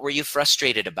 What were you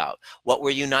frustrated about? What were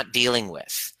you not dealing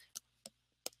with?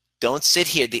 Don't sit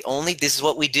here. This is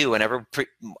what we do whenever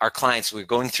our clients, we're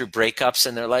going through breakups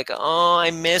and they're like, oh, I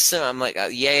miss him. I'm like,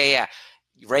 yeah.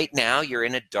 Right now you're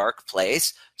in a dark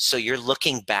place, so you're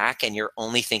looking back and you're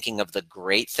only thinking of the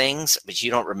great things, but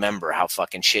you don't remember how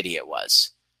fucking shitty it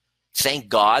was. Thank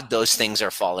God those things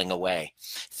are falling away.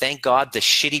 Thank God the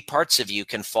shitty parts of you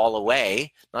can fall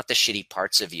away, not the shitty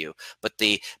parts of you, but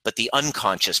the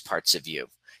unconscious parts of you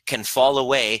can fall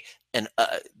away, and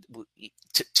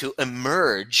to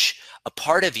emerge a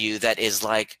part of you that is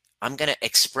like, I'm going to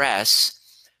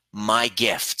express my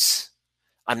gifts.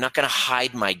 I'm not going to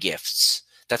hide my gifts.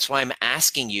 That's why I'm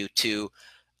asking you to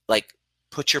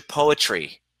put your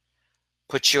poetry,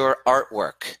 put your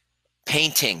artwork,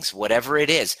 paintings, whatever it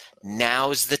is.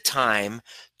 Now's the time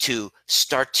to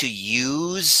start to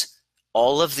use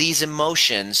all of these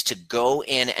emotions to go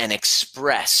in and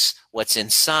express what's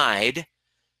inside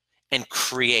and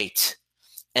create.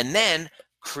 And then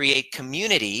create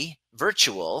community,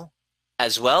 virtual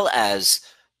as well as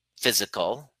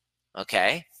physical,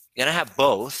 okay? You're going to have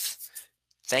both.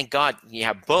 Thank God you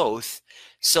have both,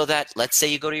 so that, let's say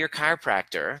you go to your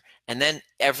chiropractor, and then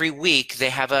every week they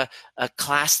have a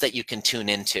class that you can tune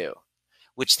into,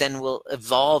 which then will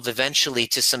evolve eventually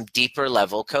to some deeper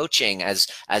level coaching as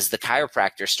the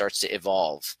chiropractor starts to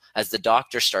evolve, as the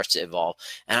doctor starts to evolve.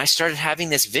 And I started having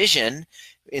this vision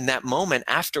in that moment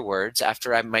afterwards,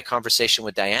 after my conversation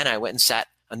with Diana. I went and sat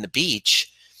on the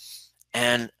beach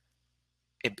and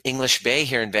English Bay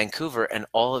here in Vancouver, and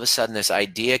all of a sudden this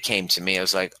idea came to me. I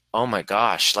was like, oh my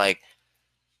gosh, I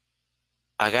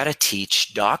got to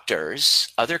teach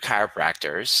doctors, other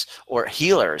chiropractors, or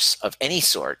healers of any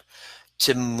sort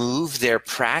to move their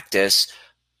practice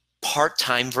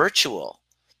part-time virtual,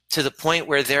 to the point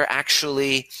where they're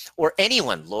actually, or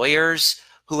anyone, lawyers,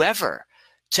 whoever,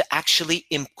 to actually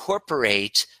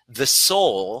incorporate the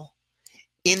soul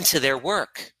into their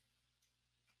work.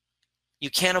 You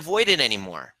can't avoid it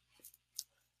anymore.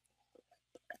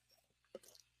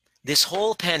 This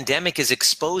whole pandemic is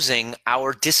exposing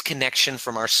our disconnection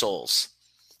from our souls,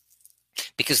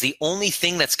 because the only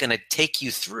thing that's going to take you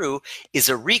through is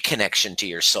a reconnection to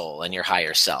your soul and your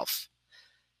higher self.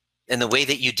 And the way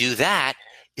that you do that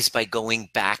is by going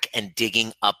back and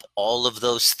digging up all of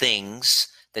those things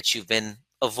that you've been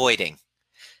avoiding.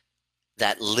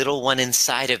 That little one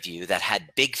inside of you that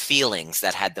had big feelings,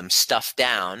 that had them stuffed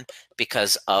down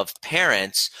because of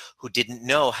parents who didn't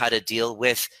know how to deal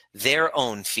with their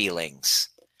own feelings,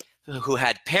 who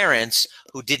had parents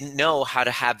who didn't know how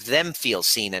to have them feel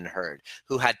seen and heard,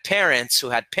 who had parents who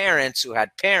had parents who had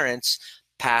parents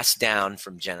passed down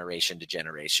from generation to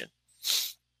generation.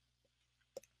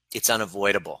 It's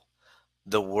unavoidable.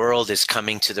 The world is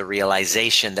coming to the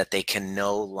realization that they can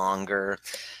no longer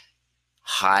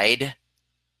hide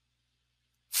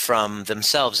from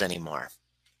themselves anymore.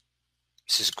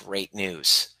 This is great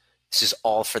news. This is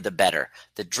all for the better.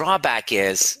 The drawback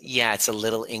is, yeah, it's a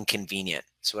little inconvenient.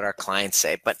 That's what our clients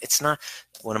say, but it's not.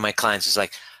 One of my clients was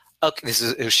like, okay,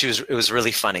 it was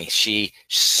really funny.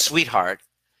 Sweetheart,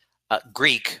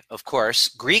 Greek, of course.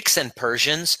 Greeks and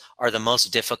Persians are the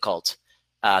most difficult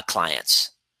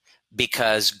clients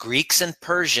because Greeks and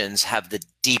Persians have the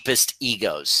deepest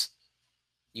egos.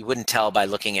 You wouldn't tell by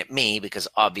looking at me because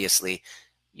obviously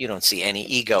you don't see any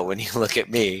ego when you look at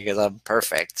me because I'm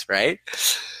perfect, right?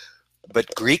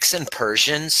 But Greeks and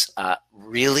Persians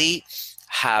really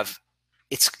have,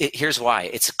 here's why.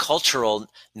 It's a cultural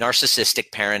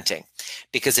narcissistic parenting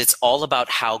because it's all about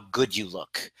how good you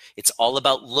look. It's all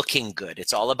about looking good.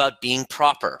 It's all about being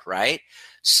proper, right?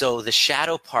 So the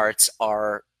shadow parts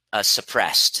are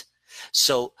suppressed.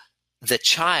 So the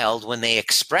child, when they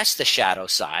express the shadow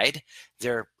side,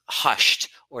 they're hushed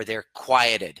or they're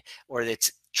quieted or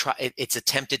it's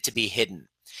attempted to be hidden.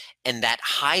 And that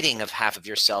hiding of half of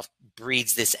yourself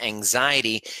breeds this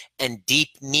anxiety and deep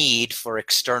need for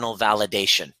external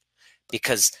validation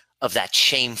because of that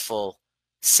shameful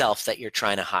self that you're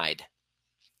trying to hide.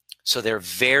 So they're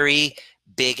very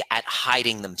big at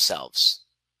hiding themselves,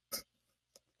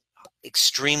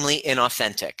 extremely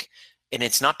inauthentic. And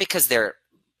it's not because they're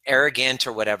arrogant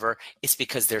or whatever, it's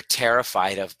because they're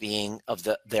terrified of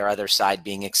their other side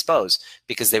being exposed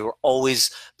because they were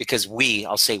always, we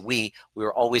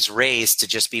were always raised to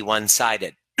just be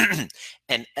one-sided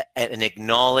and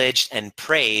acknowledged and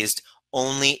praised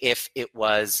only if it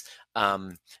was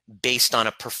based on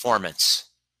a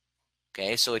performance.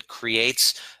 Okay, so it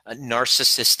creates a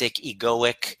narcissistic,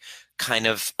 egoic kind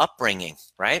of upbringing,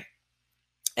 right?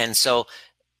 And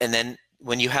then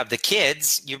when you have the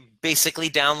kids, you're basically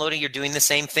downloading, you're doing the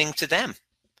same thing to them,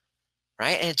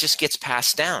 right? And it just gets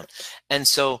passed down. And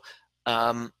so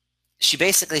she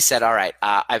basically said, all right,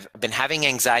 I've been having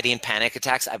anxiety and panic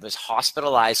attacks. I was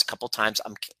hospitalized a couple times.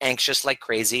 I'm anxious like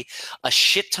crazy, a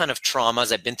shit ton of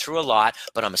traumas. I've been through a lot,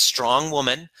 but I'm a strong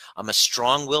woman. I'm a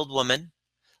strong-willed woman.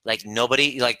 Like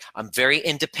I'm very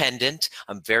independent.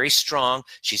 I'm very strong.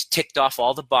 She's ticked off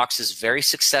all the boxes, very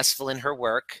successful in her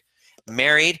work.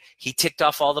 Married, he ticked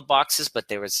off all the boxes, but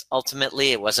they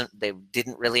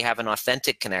didn't really have an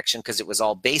authentic connection because it was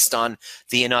all based on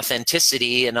the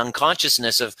inauthenticity and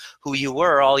unconsciousness of who you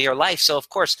were all your life. So of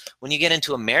course, when you get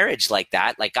into a marriage like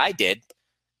that, like I did,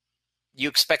 you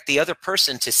expect the other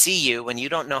person to see you when you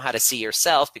don't know how to see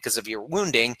yourself because of your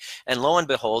wounding. And lo and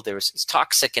behold, it's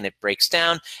toxic and it breaks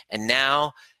down. And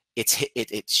now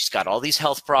she's got all these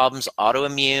health problems,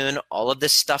 autoimmune, all of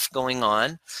this stuff going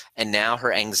on. And now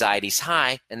her anxiety's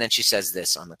high. And then she says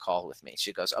this on the call with me.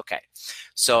 She goes, okay,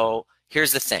 so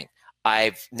here's the thing.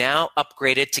 I've now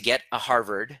upgraded to get a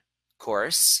Harvard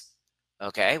course,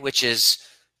 okay, which is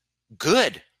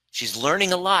good. She's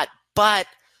learning a lot, but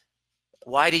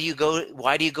why do you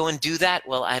go and do that?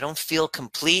 Well, I don't feel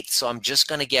complete, so I'm just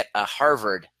going to get a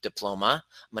Harvard diploma.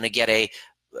 I'm going to get a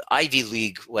Ivy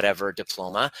League whatever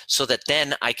diploma so that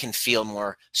then I can feel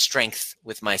more strength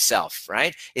with myself,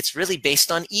 right? It's really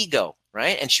based on ego,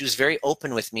 right? And she was very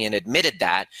open with me and admitted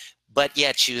that, but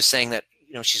yet she was saying that,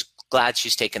 she's glad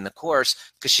she's taken the course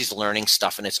because she's learning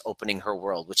stuff and it's opening her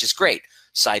world, which is great,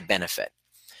 side benefit.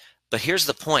 But here's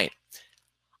the point.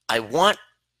 I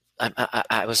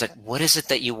was like, what is it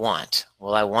that you want?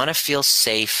 Well, I want to feel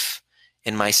safe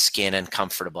in my skin and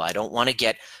comfortable. I don't want to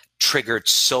get triggered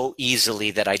so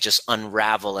easily that I just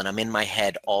unravel and I'm in my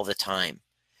head all the time.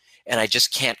 And I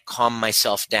just can't calm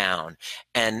myself down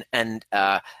and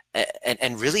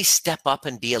really step up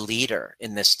and be a leader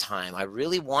in this time. I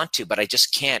really want to, but I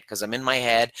just can't because I'm in my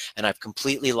head and I've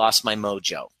completely lost my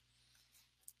mojo.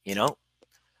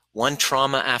 One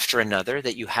trauma after another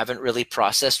that you haven't really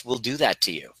processed will do that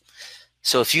to you.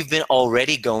 So if you've been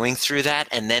already going through that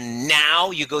and then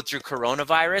now you go through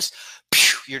coronavirus,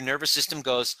 your nervous system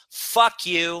goes, fuck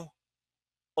you,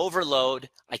 overload,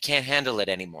 I can't handle it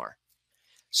anymore.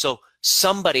 So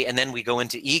somebody, and then we go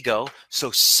into ego, so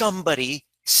somebody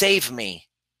save me.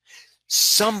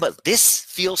 This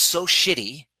feels so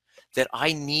shitty that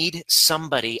I need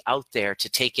somebody out there to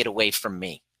take it away from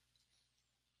me.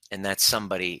 And that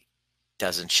somebody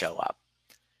doesn't show up.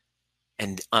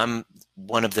 And I'm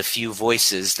one of the few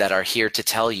voices that are here to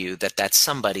tell you that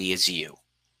somebody is you.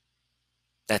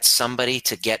 That somebody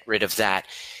to get rid of that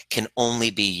can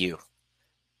only be you.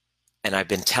 And I've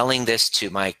been telling this to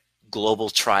my global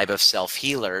tribe of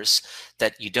self-healers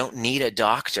that you don't need a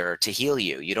doctor to heal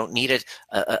you. You don't need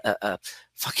a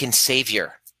fucking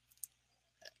savior.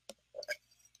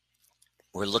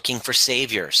 We're looking for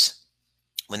saviors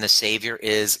when the savior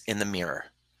is in the mirror.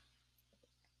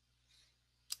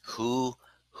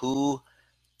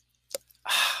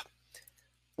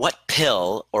 What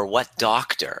pill or what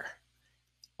doctor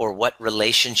or what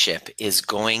relationship is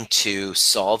going to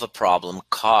solve a problem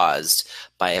caused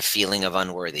by a feeling of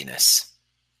unworthiness?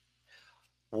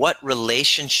 What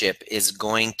relationship is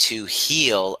going to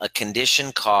heal a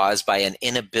condition caused by an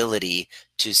inability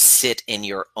to sit in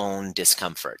your own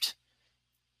discomfort,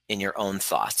 in your own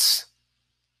thoughts?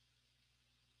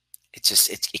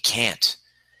 It can't.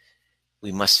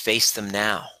 We must face them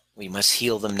now. We must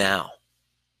heal them now.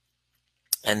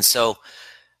 And so,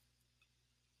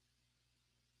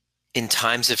 in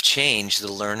times of change,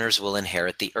 the learners will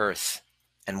inherit the earth.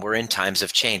 And we're in times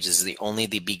of change. This is only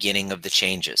the beginning of the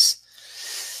changes.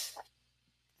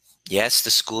 Yes, the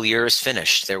school year is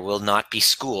finished. There will not be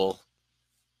school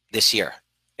this year.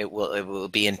 It will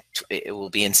be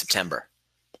in September.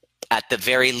 At the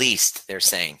very least, they're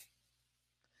saying.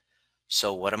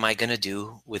 So what am I going to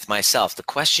do with myself? The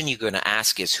question you're going to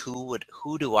ask is, who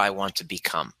do I want to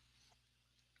become?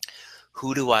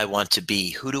 Who do I want to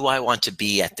be? Who do I want to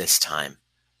be at this time?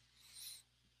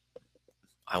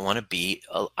 I want to be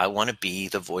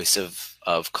the voice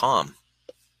of calm.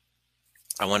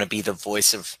 I want to be the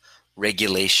voice of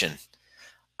regulation.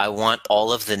 I want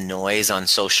all of the noise on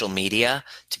social media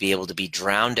to be able to be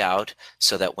drowned out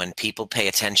so that when people pay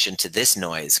attention to this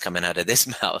noise coming out of this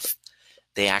mouth,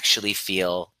 they actually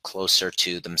feel closer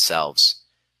to themselves,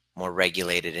 more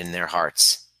regulated in their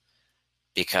hearts,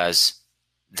 because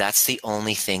that's the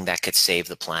only thing that could save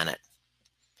the planet.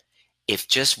 If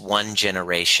just one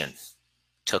generation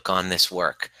took on this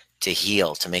work to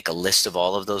heal, to make a list of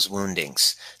all of those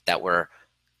woundings that were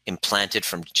implanted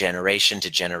from generation to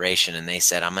generation, and they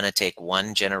said, I'm going to take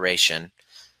one generation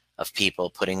of people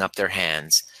putting up their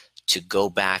hands to go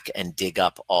back and dig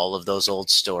up all of those old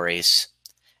stories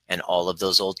and all of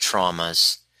those old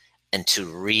traumas, and to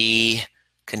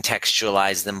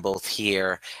recontextualize them both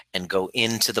here and go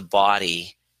into the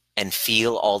body and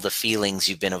feel all the feelings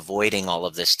you've been avoiding all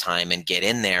of this time, and get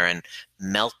in there and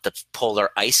melt the polar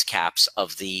ice caps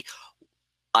of the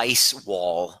ice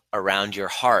wall around your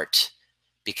heart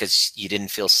because you didn't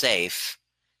feel safe,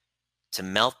 to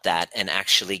melt that and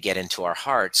actually get into our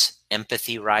hearts.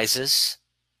 Empathy rises,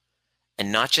 and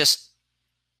not just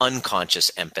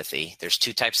unconscious empathy. There's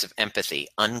two types of empathy.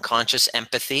 Unconscious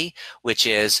empathy, which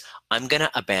is, I'm going to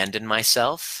abandon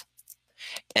myself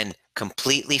and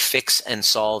completely fix and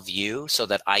solve you so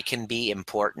that I can be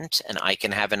important and I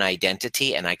can have an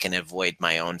identity and I can avoid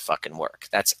my own fucking work.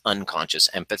 That's unconscious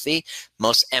empathy.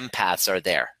 Most empaths are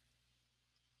there.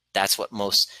 That's what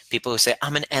most people who say,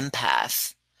 I'm an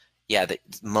empath. Yeah,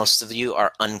 most of you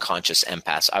are unconscious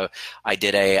empaths. I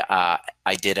did a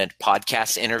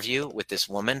podcast interview with this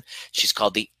woman. She's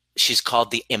called the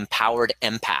empowered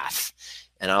empath.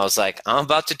 And I was like, I'm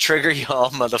about to trigger y'all,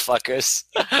 motherfuckers.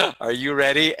 Are you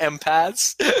ready,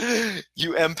 empaths?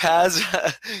 You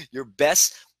empaths, your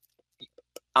best.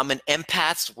 I'm an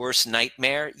empath's worst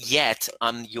nightmare, yet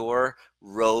I'm your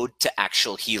road to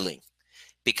actual healing.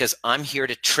 Because I'm here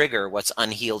to trigger what's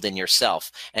unhealed in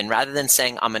yourself. And rather than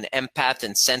saying I'm an empath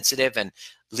and sensitive and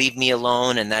leave me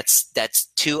alone and that's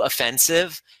too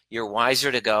offensive, you're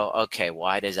wiser to go, okay,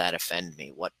 why does that offend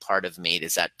me? What part of me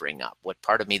does that bring up? What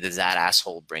part of me does that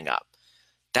asshole bring up?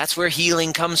 That's where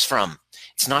healing comes from.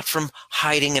 It's not from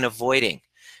hiding and avoiding.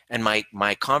 And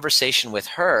my conversation with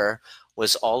her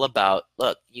was all about,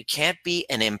 look, you can't be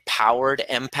an empowered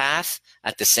empath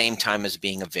at the same time as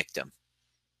being a victim.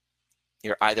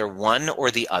 You're either one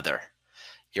or the other.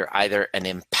 You're either an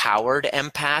empowered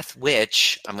empath,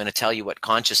 which I'm going to tell you what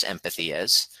conscious empathy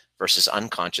is versus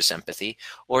unconscious empathy,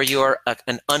 or you're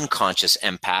an unconscious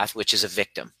empath, which is a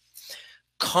victim.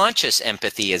 Conscious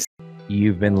empathy is...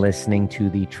 You've been listening to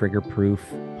the Trigger Proof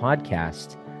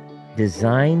podcast,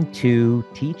 designed to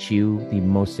teach you the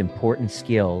most important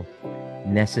skill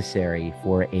necessary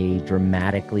for a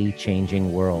dramatically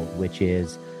changing world, which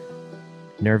is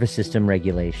nervous system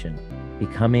regulation.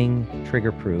 Becoming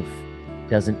trigger proof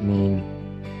doesn't mean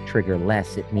trigger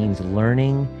less. It means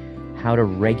learning how to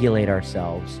regulate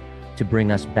ourselves to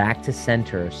bring us back to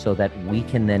center so that we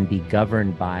can then be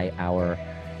governed by our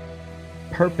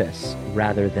purpose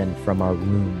rather than from our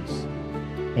wounds.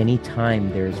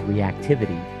 Anytime there's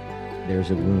reactivity,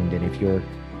 there's a wound. And if you're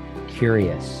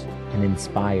curious and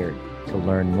inspired to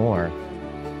learn more,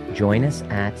 join us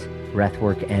at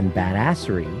Breathwork and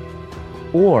Badassery,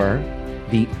 or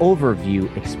the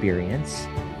overview experience,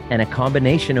 and a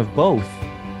combination of both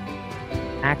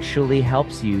actually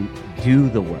helps you do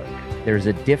the work. There's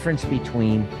a difference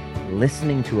between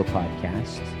listening to a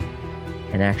podcast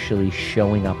and actually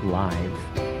showing up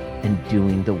live and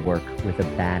doing the work with a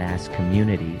badass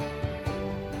community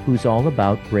who's all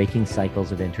about breaking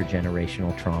cycles of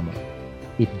intergenerational trauma.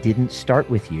 It didn't start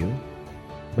with you,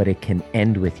 but it can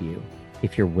end with you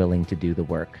if you're willing to do the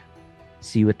work.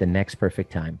 See you at the next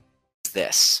perfect time.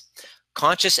 This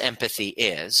conscious empathy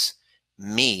is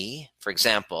me, for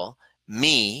example,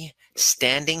 me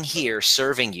standing here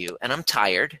serving you, and I'm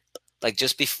tired. Like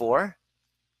just before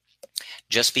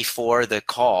the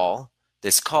call,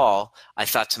 this call, I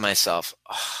thought to myself,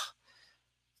 oh,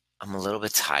 I'm a little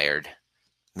bit tired.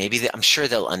 Maybe I'm sure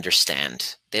they'll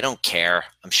understand. They don't care.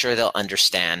 I'm sure they'll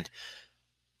understand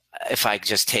if I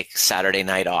just take Saturday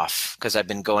night off, because I've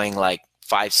been going like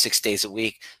 5-6 days a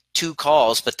week, 2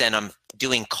 calls, but then I'm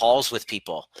doing calls with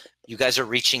people. You guys are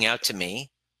reaching out to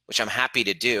me, which I'm happy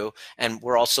to do. And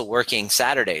we're also working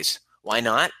Saturdays. Why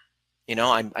not? You know,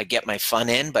 I get my fun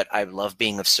in, but I love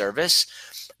being of service.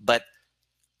 But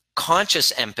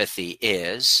conscious empathy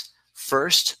is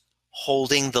first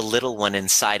holding the little one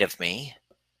inside of me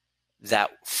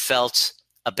that felt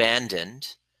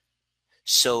abandoned.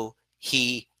 So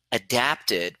he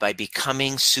adapted by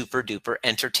becoming super duper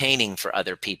entertaining for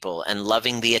other people and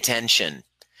loving the attention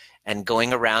and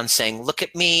going around saying, look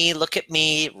at me,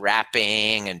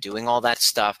 rapping and doing all that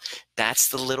stuff. That's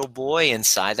the little boy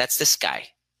inside. That's this guy.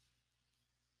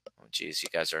 Oh, geez, you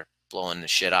guys are blowing the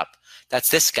shit up.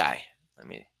 That's this guy.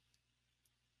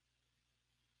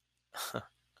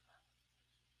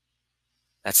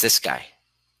 That's this guy.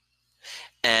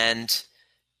 And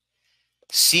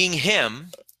seeing him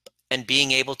and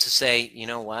being able to say, you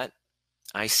know what?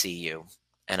 I see you.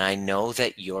 And I know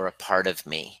that you're a part of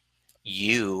me.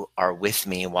 You are with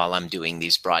me while I'm doing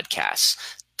these broadcasts.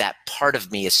 That part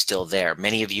of me is still there.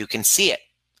 Many of you can see it.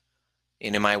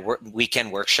 In my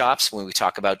weekend workshops, when we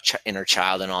talk about inner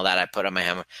child and all that, I put on my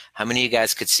hammer. How many of you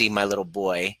guys could see my little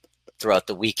boy throughout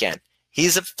the weekend?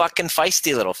 He's a fucking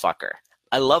feisty little fucker.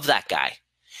 I love that guy.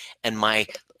 And my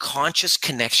conscious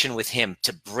connection with him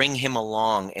to bring him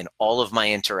along in all of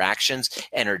my interactions,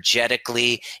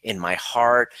 energetically, in my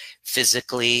heart,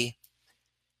 physically,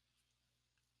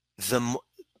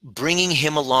 bringing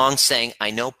him along saying,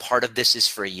 I know part of this is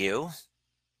for you.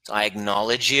 So I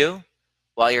acknowledge you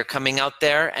while you're coming out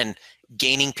there and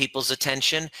gaining people's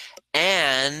attention,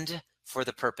 and for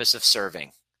the purpose of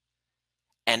serving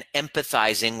and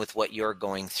empathizing with what you're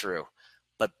going through.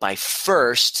 But by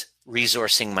first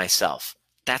resourcing myself.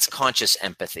 That's conscious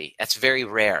empathy. That's very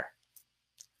rare.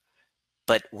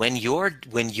 But when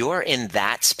you're in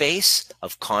that space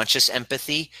of conscious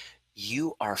empathy,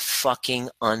 you are fucking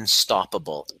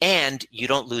unstoppable, and you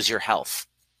don't lose your health.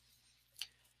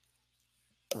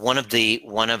 One of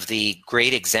the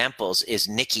great examples is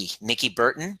Nikki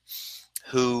Burton,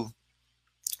 who,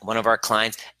 one of our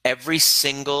clients, she's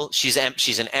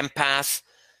an empath.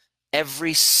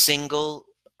 Every single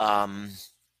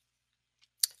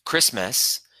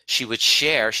Christmas, she would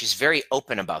share, she's very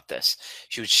open about this.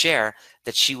 She would share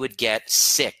that she would get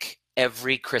sick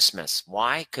every Christmas.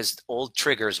 Why? Because old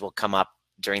triggers will come up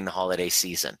during the holiday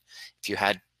season. If you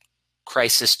had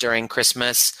crisis during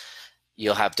Christmas,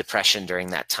 you'll have depression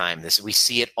during that time. We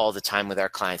see it all the time with our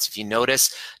clients. If you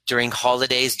notice, during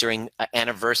holidays, during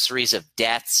anniversaries of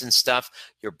deaths and stuff,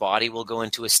 your body will go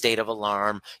into a state of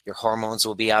alarm. Your hormones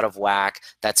will be out of whack.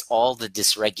 That's all the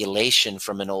dysregulation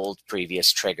from an old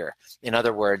previous trigger. In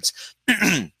other words,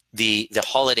 the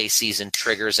holiday season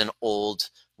triggers an old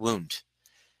wound.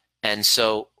 And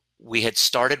so we had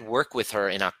started work with her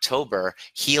in October,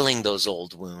 healing those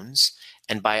old wounds.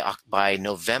 And by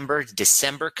November,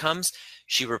 December comes,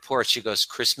 she reports, she goes,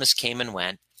 Christmas came and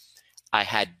went. I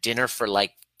had dinner for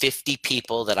like 50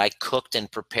 people that I cooked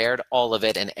and prepared all of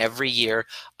it. And every year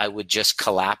I would just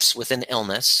collapse with an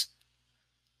illness.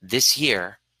 This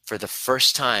year, for the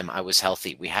first time, I was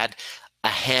healthy. We had a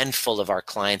handful of our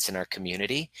clients in our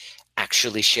community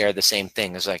actually share the same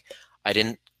thing. It's like, I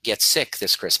didn't get sick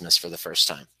this Christmas for the first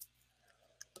time.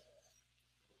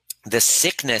 The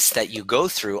sickness that you go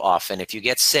through often, if you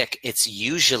get sick, it's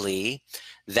usually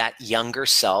that younger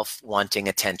self wanting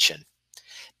attention.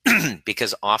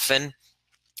 Because often,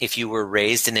 if you were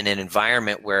raised in an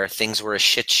environment where things were a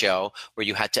shit show, where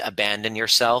you had to abandon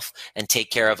yourself and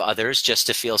take care of others just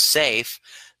to feel safe,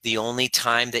 the only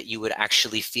time that you would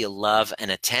actually feel love and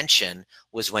attention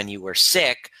was when you were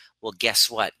sick. Well, guess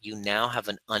what? You now have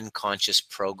an unconscious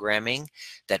programming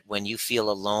that when you feel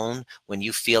alone, when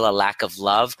you feel a lack of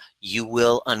love, you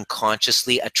will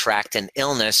unconsciously attract an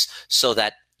illness so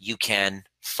that you can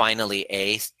finally,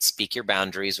 speak your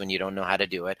boundaries when you don't know how to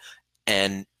do it,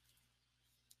 and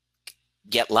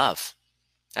get love.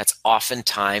 That's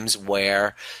oftentimes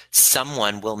where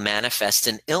someone will manifest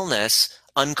an illness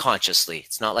unconsciously.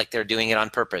 It's not like they're doing it on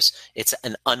purpose. It's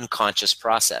an unconscious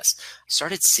process. I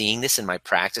started seeing this in my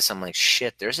practice. I'm like,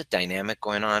 shit, there's a dynamic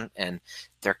going on and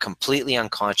they're completely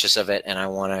unconscious of it. And I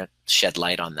want to shed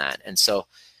light on that. And so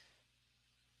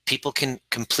people can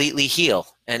completely heal.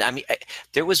 And I mean,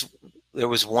 there was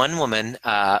one woman,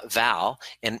 Val,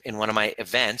 in one of my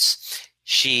events.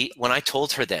 When I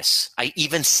told her this, I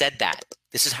even said that.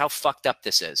 This is how fucked up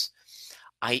this is.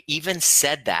 I even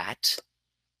said that.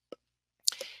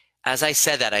 As I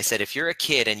said that, I said, if you're a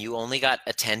kid and you only got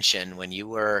attention when you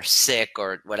were sick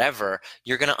or whatever,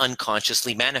 you're going to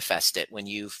unconsciously manifest it when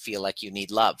you feel like you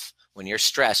need love. When you're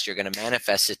stressed, you're going to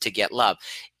manifest it to get love.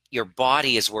 Your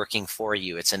body is working for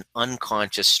you. It's an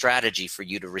unconscious strategy for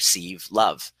you to receive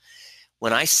love.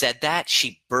 When I said that,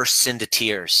 she bursts into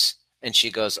tears and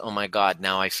she goes, oh my God,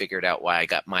 now I figured out why I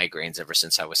got migraines ever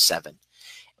since I was 7.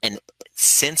 And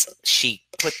since she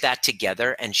put that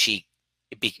together and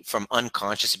from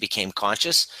unconscious, it became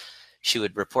conscious, she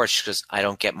would report, she goes, I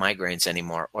don't get migraines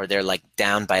anymore, or they're like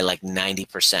down by like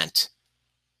 90%.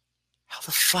 How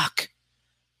the fuck?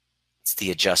 It's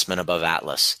the adjustment above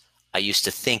Atlas. I used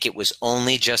to think it was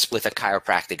only just with a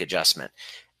chiropractic adjustment.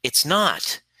 It's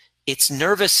not. It's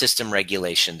nervous system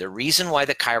regulation. The reason why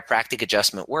the chiropractic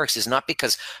adjustment works is not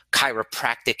because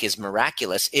chiropractic is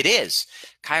miraculous. It is.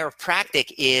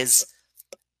 Chiropractic is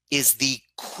the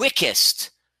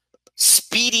quickest,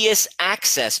 speediest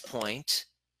access point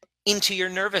into your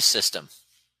nervous system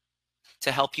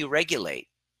to help you regulate.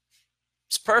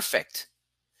 It's perfect.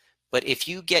 But if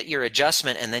you get your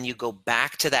adjustment and then you go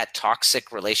back to that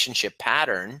toxic relationship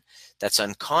pattern that's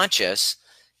unconscious,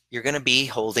 you're going to be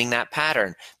holding that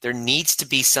pattern. There needs to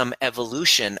be some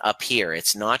evolution up here.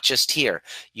 It's not just here.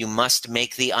 You must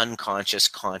make the unconscious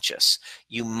conscious.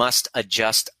 You must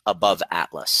adjust above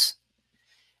Atlas.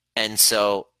 And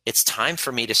so it's time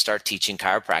for me to start teaching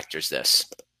chiropractors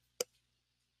this,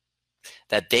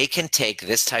 that they can take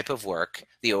this type of work,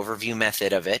 the overview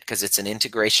method of it, because it's an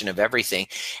integration of everything,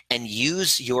 and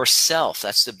use yourself.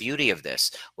 That's the beauty of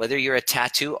this. Whether you're a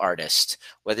tattoo artist,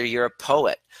 whether you're a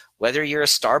poet, whether you're a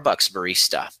Starbucks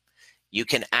barista, you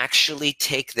can actually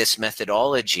take this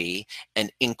methodology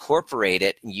and incorporate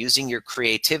it using your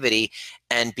creativity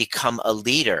and become a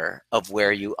leader of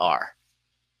where you are.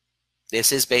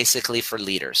 This is basically for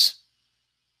leaders.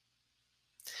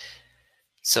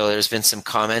 So there's been some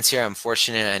comments here. I'm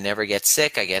fortunate I never get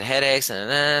sick. I get headaches.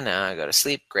 Now I go to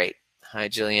sleep. Great. Hi,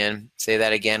 Jillian. Say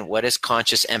that again. What is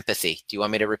conscious empathy? Do you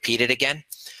want me to repeat it again?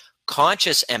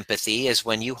 Conscious empathy is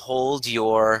when you hold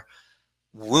your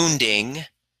wounding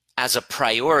as a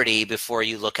priority before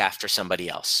you look after somebody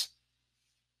else.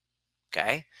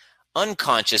 Okay?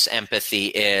 Unconscious empathy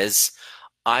is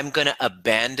I'm going to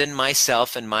abandon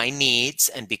myself and my needs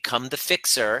and become the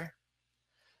fixer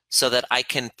so that I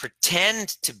can pretend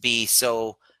to be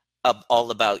so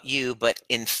all about you, but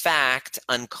in fact,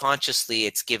 unconsciously,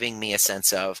 it's giving me a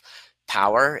sense of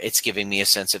power. It's giving me a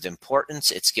sense of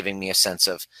importance. It's giving me a sense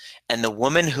of, and the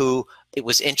woman who it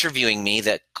was interviewing me,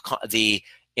 that the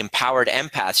empowered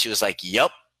empath, she was like,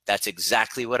 yep, that's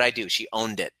exactly what I do. She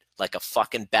owned it like a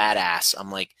fucking badass.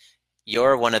 I'm like,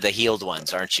 you're one of the healed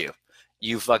ones, aren't you?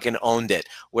 You fucking owned it.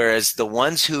 Whereas the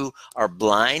ones who are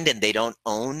blind and they don't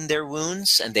own their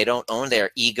wounds and they don't own their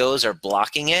egos are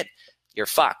blocking it, you're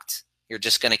fucked. You're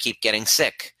just going to keep getting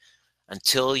sick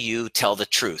until you tell the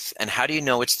truth. And how do you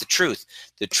know it's the truth?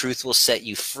 The truth will set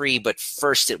you free, but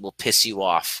first it will piss you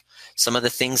off. Some of the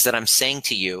things that I'm saying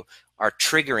to you are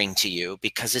triggering to you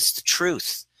because it's the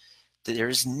truth.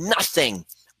 There's nothing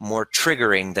more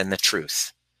triggering than the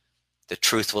truth. The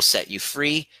truth will set you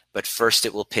free, but first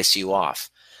it will piss you off.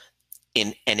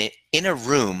 In a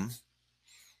room,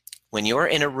 when you're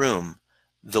in a room,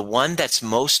 the one that's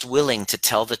most willing to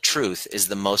tell the truth is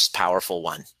the most powerful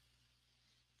one,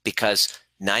 because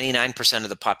 99% of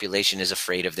the population is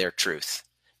afraid of their truth.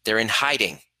 They're in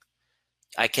hiding.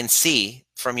 I can see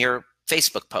from your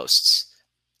Facebook posts.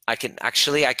 I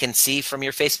can see from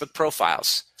your Facebook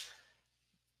profiles.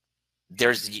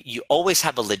 You always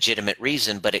have a legitimate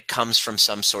reason, but it comes from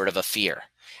some sort of a fear.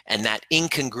 And that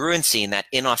incongruency and that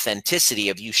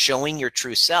inauthenticity of you showing your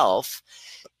true self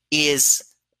is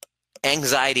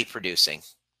anxiety producing,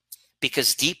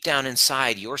 because deep down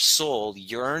inside, your soul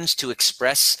yearns to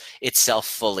express itself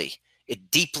fully. It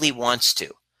deeply wants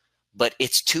to, but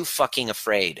it's too fucking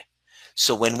afraid.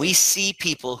 So when we see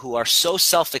people who are so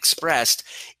self-expressed,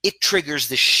 it triggers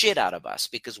the shit out of us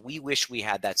because we wish we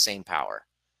had that same power.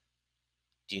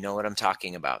 Do you know what I'm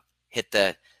talking about? Hit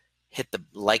the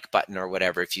like button or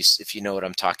whatever if you know what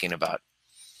I'm talking about.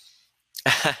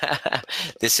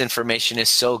 This information is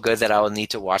so good that I will need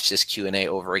to watch this Q&A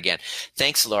over again.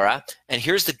 Thanks, Laura. And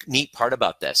here's the neat part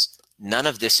about this. None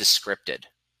of this is scripted.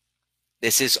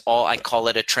 This is all, I call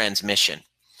it a transmission.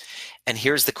 And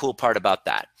here's the cool part about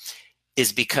that,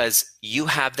 is because you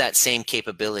have that same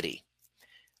capability.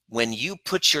 When you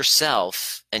put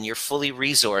yourself and you're fully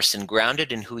resourced and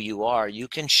grounded in who you are, you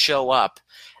can show up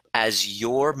as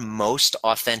your most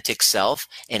authentic self.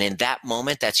 And in that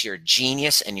moment, that's your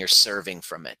genius and you're serving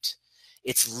from it.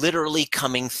 It's literally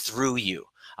coming through you.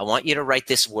 I want you to write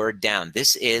this word down.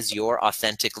 This is your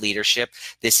authentic leadership.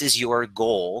 This is your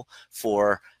goal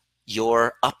for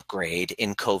your upgrade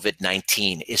in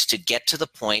COVID-19, is to get to the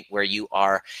point where you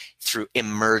are through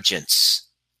emerge.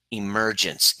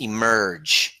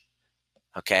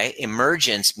 Okay?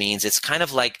 Emergence means it's kind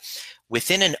of like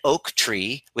within an oak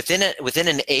tree, within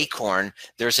an acorn,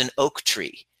 there's an oak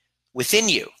tree. Within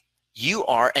you, you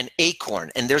are an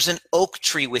acorn, and there's an oak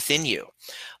tree within you.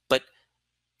 But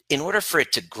in order for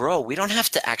it to grow, we don't have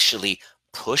to actually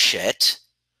push it.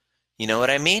 You know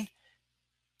what I mean?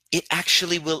 It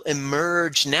actually will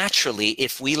emerge naturally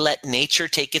if we let nature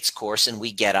take its course and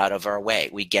we get out of our way.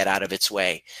 We get out of its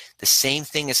way. The same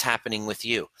thing is happening with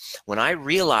you. When I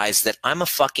realize that I'm a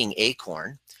fucking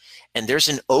acorn and there's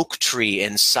an oak tree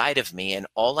inside of me, and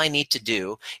all I need to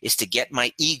do is to get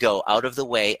my ego out of the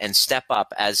way and step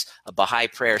up, as a Baha'i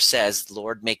prayer says,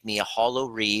 Lord, make me a hollow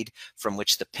reed from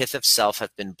which the pith of self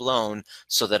hath been blown,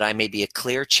 so that I may be a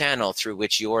clear channel through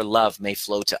which your love may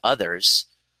flow to others.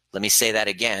 Let me say that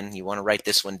again. You want to write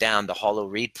this one down, the hollow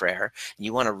reed prayer. And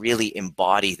you want to really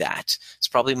embody that. It's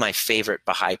probably my favorite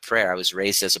Baha'i prayer. I was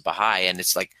raised as a Baha'i, and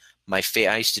it's like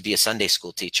I used to be a Sunday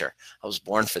school teacher. I was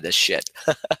born for this shit.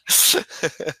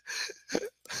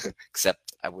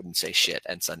 Except I wouldn't say shit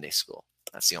in Sunday school.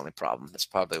 That's the only problem. That's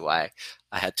probably why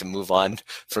I had to move on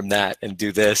from that and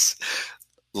do this.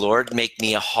 Lord, make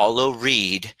me a hollow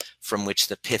reed from which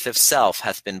the pith of self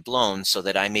hath been blown, so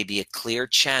that I may be a clear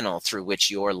channel through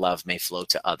which your love may flow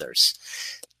to others.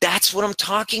 That's what I'm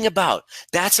talking about.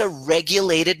 That's a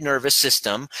regulated nervous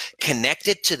system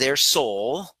connected to their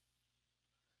soul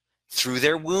through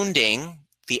their wounding.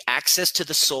 The access to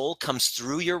the soul comes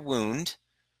through your wound.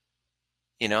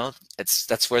 You know,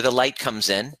 that's where the light comes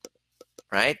in,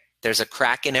 right? There's a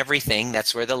crack in everything.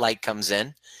 That's where the light comes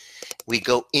in. We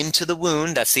go into the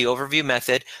wound. That's the overview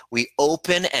method. We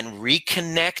open and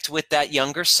reconnect with that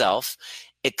younger self,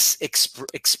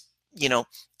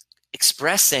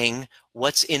 expressing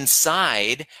what's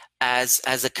inside as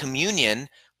a communion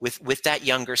with that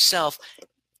younger self.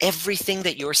 Everything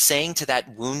that you're saying to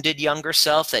that wounded younger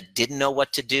self that didn't know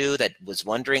what to do, that was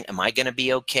wondering, am I going to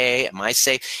be okay? Am I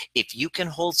safe? If you can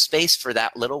hold space for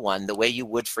that little one the way you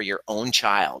would for your own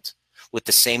child, with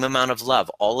the same amount of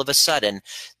love, all of a sudden,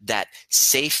 that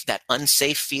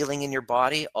unsafe feeling in your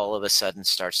body, all of a sudden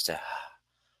starts to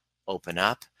open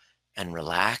up and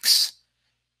relax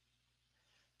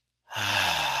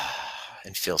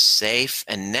and feel safe.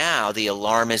 And now the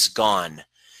alarm is gone.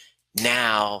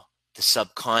 Now the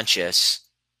subconscious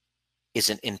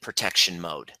isn't in protection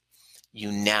mode.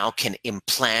 You now can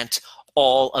implant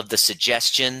all of the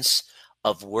suggestions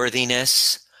of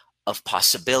worthiness, of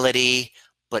possibility,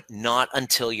 but not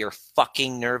until your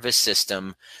fucking nervous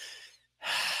system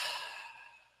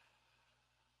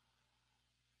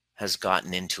has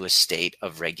gotten into a state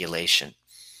of regulation.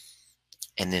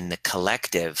 And in the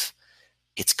collective,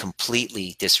 it's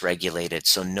completely dysregulated,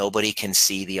 so nobody can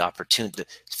see the opportunity.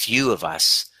 Few of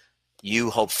us, you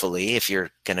hopefully, if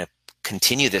you're going to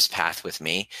continue this path with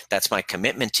me, that's my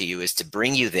commitment to you, is to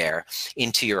bring you there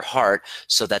into your heart,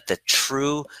 so that the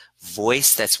true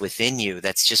voice that's within you,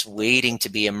 that's just waiting to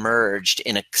be emerged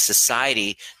in a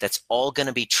society that's all going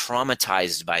to be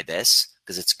traumatized by this,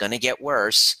 because it's going to get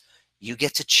worse. You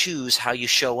get to choose how you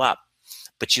show up,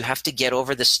 but you have to get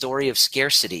over the story of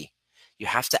scarcity. You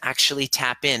have to actually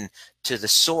tap in to the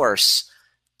source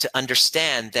to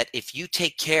understand that if you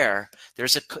take care,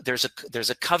 there's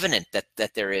a covenant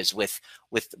that there is with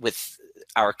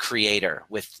our creator,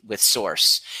 with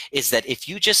source, is that if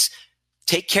you just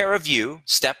take care of you,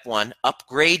 step one,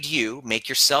 upgrade you, make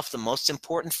yourself the most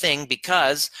important thing,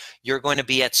 because you're going to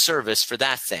be at service for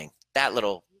that thing, that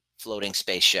little floating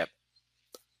spaceship.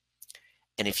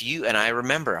 And I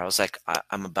remember I was like,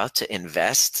 I'm about to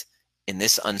invest in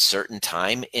this uncertain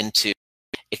time into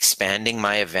expanding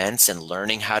my events and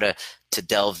learning how to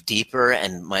delve deeper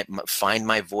and find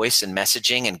my voice and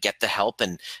messaging and get the help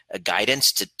and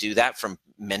guidance to do that from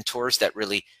mentors that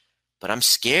really, but I'm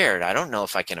scared. I don't know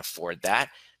if I can afford that.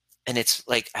 And it's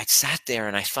like, I sat there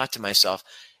and I thought to myself,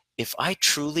 if I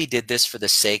truly did this for the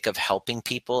sake of helping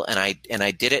people, and I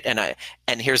did it,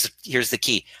 and here's the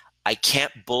key. I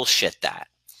can't bullshit that,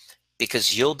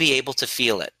 because you'll be able to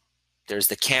feel it. There's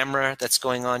the camera that's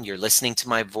going on. You're listening to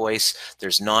my voice.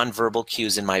 There's nonverbal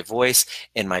cues in my voice,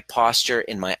 in my posture,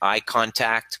 in my eye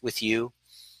contact with you.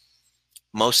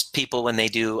 Most people, when they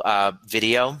do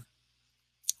video,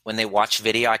 when they watch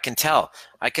video, I can tell.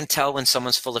 I can tell when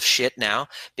someone's full of shit now,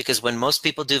 because when most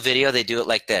people do video, they do it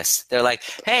like this. They're like,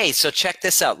 hey, so check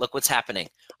this out. Look what's happening.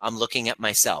 I'm looking at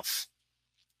myself.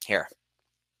 Here.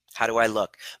 How do I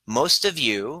look? Most of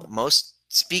you, most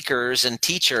speakers and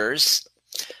teachers,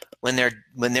 when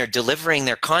they're delivering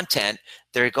their content,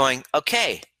 they're going,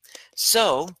 okay,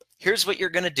 so here's what you're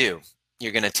going to do.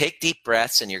 You're going to take deep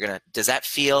breaths, and you're going to, does that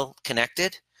feel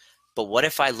connected? But what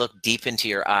if I look deep into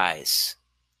your eyes?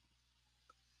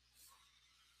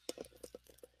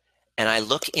 And I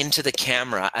look into the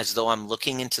camera as though I'm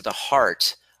looking into the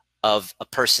heart of a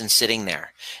person sitting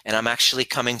there. And I'm actually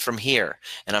coming from here,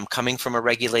 and I'm coming from a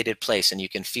regulated place, and you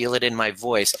can feel it in my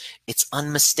voice. It's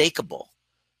unmistakable.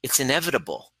 It's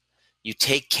inevitable. You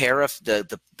take care of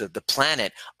the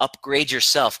planet, upgrade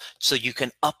yourself so you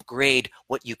can upgrade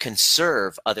what you can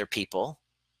serve other people,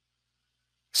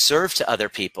 serve to other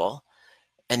people,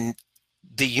 and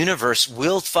the universe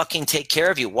will fucking take care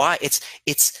of you. Why? It's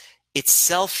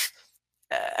self,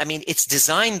 I mean, it's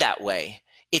designed that way.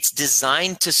 It's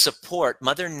designed to support.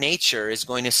 Mother Nature is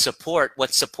going to support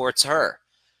what supports her.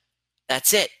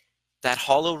 That's it. That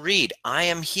hollow reed. I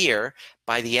am here.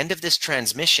 By the end of this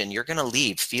transmission, you're going to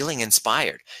leave feeling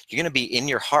inspired. You're going to be in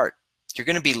your heart. You're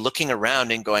going to be looking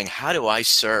around and going, how do I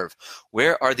serve?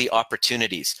 Where are the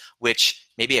opportunities? Which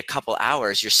maybe a couple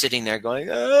hours, you're sitting there going,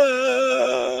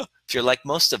 ah, if you're like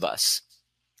most of us.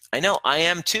 I know I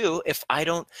am too, if I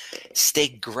don't stay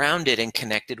grounded and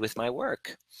connected with my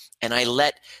work. And I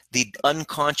let the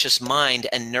unconscious mind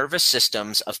and nervous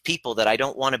systems of people that I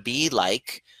don't want to be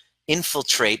like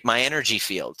infiltrate my energy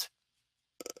field.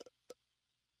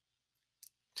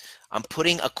 I'm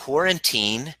putting a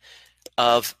quarantine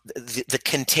of the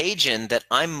contagion that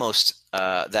I'm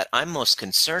most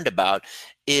concerned about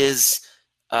is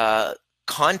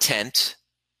content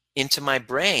into my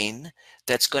brain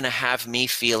that's going to have me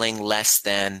feeling less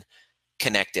than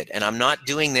connected. And I'm not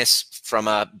doing this from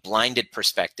a blinded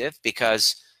perspective,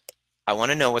 because I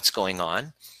want to know what's going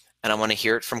on, and I want to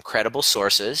hear it from credible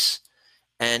sources,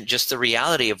 and just the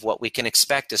reality of what we can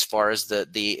expect as far as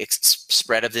the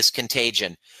spread of this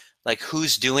contagion. Like,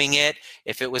 who's doing it?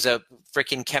 If it was a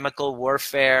freaking chemical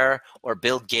warfare or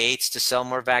Bill Gates to sell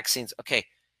more vaccines, okay,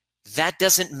 that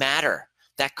doesn't matter.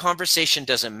 That conversation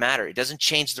doesn't matter. It doesn't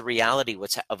change the reality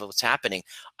of what's happening.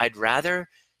 I'd rather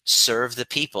serve the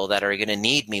people that are going to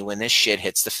need me when this shit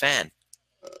hits the fan.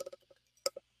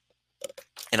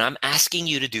 And I'm asking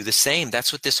you to do the same.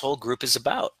 That's what this whole group is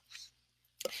about.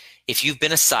 If you've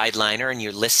been a sideliner and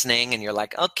you're listening and you're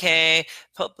like, okay,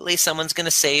 hopefully someone's going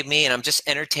to save me, and I'm just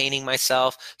entertaining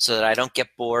myself so that I don't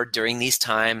get bored during these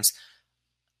times,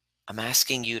 I'm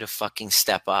asking you to fucking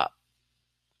step up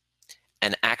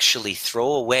and actually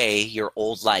throw away your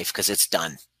old life, because it's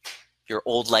done. Your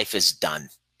old life is done.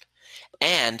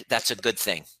 And that's a good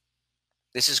thing.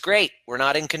 This is great. We're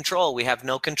not in control. We have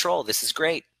no control. This is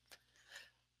great.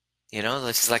 You know,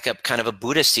 this is like a kind of a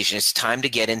Buddhist teaching. It's time to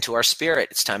get into our spirit.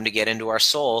 It's time to get into our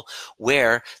soul,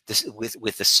 where this,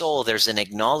 with the soul, there's an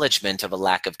acknowledgement of a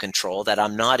lack of control, that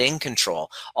I'm not in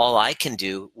control. All I can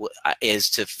do is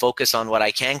to focus on what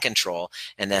I can control,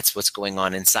 and that's what's going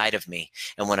on inside of me.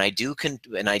 And when I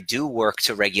do work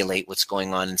to regulate what's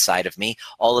going on inside of me,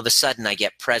 all of a sudden I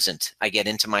get present. I get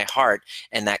into my heart,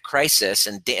 and that crisis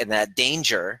and that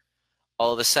danger,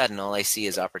 all of a sudden, all I see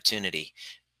is opportunity.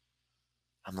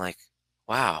 I'm like,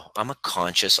 wow, I'm a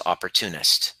conscious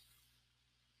opportunist.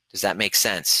 Does that make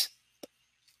sense?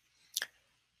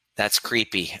 That's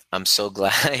creepy. I'm so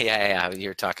glad. yeah,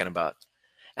 you're talking about.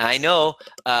 And I know,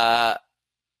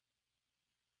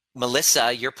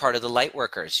 Melissa, you're part of the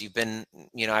Lightworkers. You've been,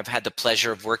 I've had the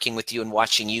pleasure of working with you and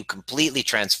watching you completely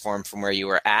transform from where you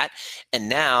were at. And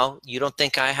now you don't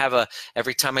think I have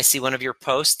every time I see one of your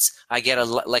posts, I get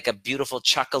like a beautiful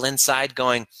chuckle inside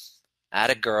going,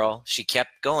 atta girl, she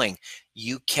kept going.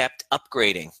 You kept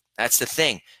upgrading. That's the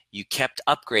thing. You kept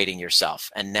upgrading yourself.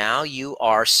 And now you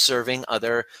are serving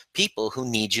other people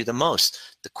who need you the most.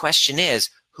 The question is,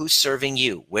 who's serving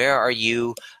you? Where are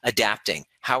you adapting?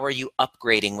 How are you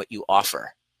upgrading what you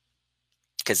offer?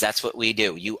 Because that's what we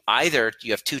do. You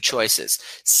have two choices.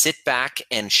 Sit back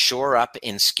and shore up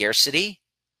in scarcity,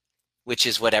 which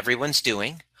is what everyone's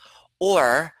doing,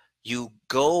 or you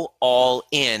go all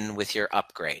in with your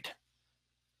upgrade.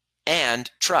 And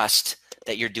trust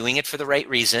that you're doing it for the right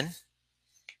reason,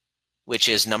 which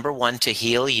is number one, to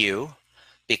heal you,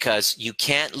 because you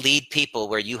can't lead people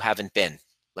where you haven't been.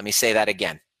 Let me say that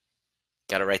again.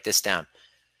 Got to write this down.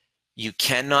 You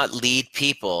cannot lead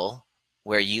people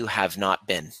where you have not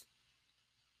been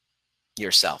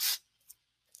yourself.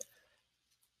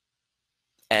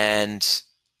 And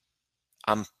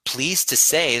I'm pleased to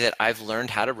say that I've learned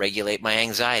how to regulate my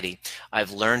anxiety.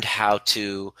 I've learned how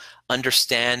to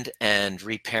understand and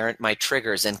reparent my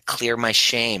triggers and clear my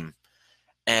shame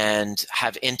and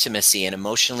have intimacy and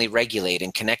emotionally regulate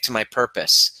and connect to my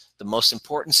purpose. The most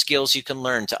important skills you can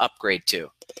learn to upgrade to.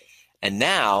 And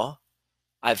now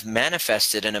I've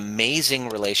manifested an amazing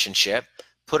relationship,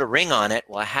 put a ring on it.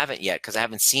 Well, I haven't yet because I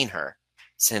haven't seen her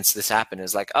since this happened. It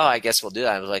was like, oh, I guess we'll do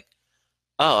that. I was like,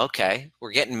 oh, okay.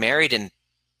 We're getting married in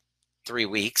 3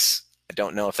 weeks. I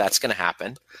don't know if that's going to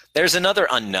happen. There's another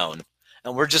unknown.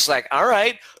 And we're just like, all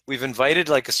right, we've invited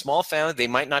like a small family. They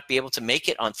might not be able to make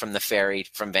it on from the ferry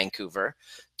from Vancouver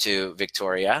to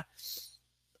Victoria.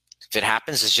 If it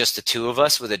happens, it's just the two of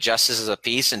us with a justice of the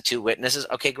peace and 2 witnesses.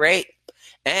 Okay, great.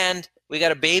 And we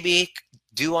got a baby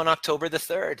due on October the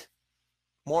 3rd.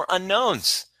 More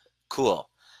unknowns. Cool.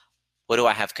 What do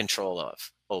I have control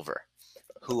over?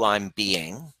 Who I'm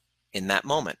being in that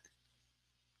moment.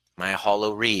 My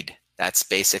hollow reed. That's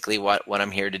basically what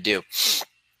I'm here to do.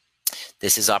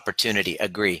 This is opportunity.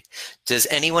 Agree. Does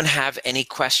anyone have any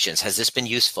questions? Has this been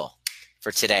useful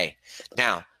for today?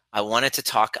 Now, I wanted to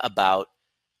talk about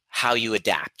how you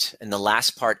adapt. And the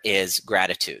last part is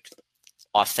gratitude,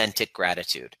 authentic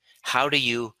gratitude. How do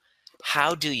you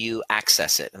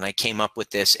access it? And I came up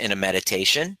with this in a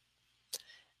meditation,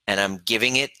 and I'm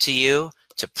giving it to you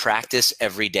to practice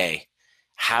every day.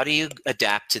 How do you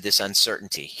adapt to this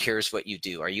uncertainty? Here's what you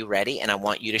do. Are you ready? And I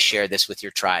want you to share this with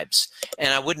your tribes.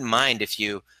 And I wouldn't mind if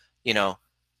you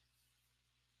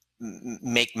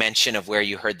make mention of where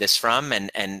you heard this from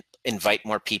and invite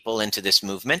more people into this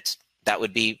movement. That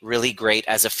would be really great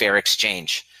as a fair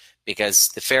exchange, because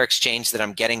the fair exchange that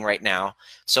I'm getting right now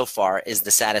so far is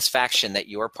the satisfaction that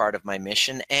you're part of my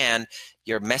mission and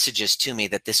your messages to me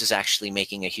that this is actually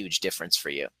making a huge difference for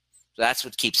you. So that's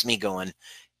what keeps me going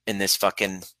in this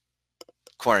fucking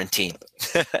quarantine.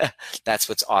 That's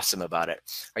what's awesome about it.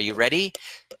 Are you ready?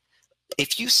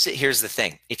 Here's the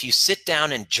thing. If you sit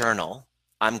down and journal,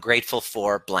 I'm grateful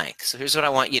for blank. So here's what I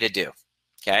want you to do.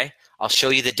 Okay. I'll show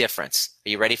you the difference. Are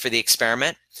you ready for the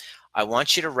experiment? I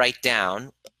want you to write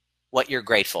down what you're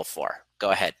grateful for. Go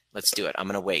ahead. Let's do it. I'm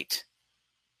going to wait.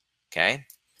 Okay.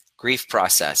 Grief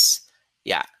process.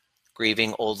 Yeah.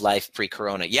 Grieving old life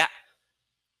pre-corona. Yeah.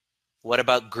 What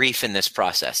about grief in this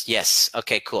process? Yes.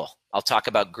 Okay, cool. I'll talk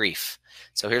about grief.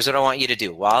 So here's what I want you to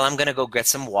do. While I'm going to go get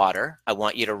some water, I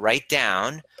want you to write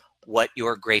down what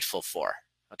you're grateful for.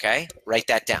 Okay? Write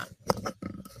that down.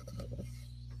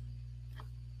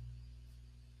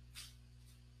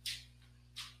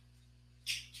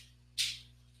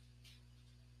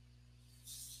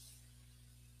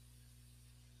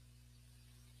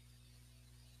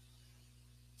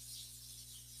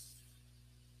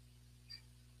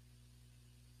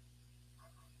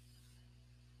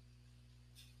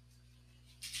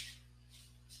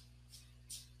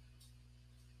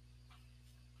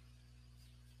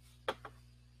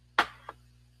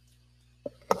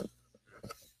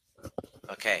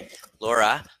 Okay,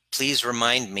 Laura, please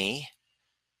remind me.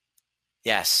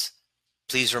 Yes,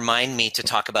 please remind me to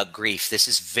talk about grief. This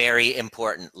is very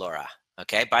important, Laura.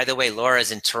 Okay, by the way,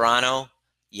 Laura's in Toronto.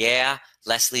 Yeah,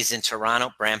 Leslie's in Toronto,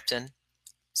 Brampton.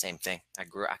 Same thing.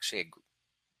 When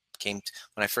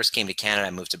I first came to Canada,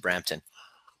 I moved to Brampton.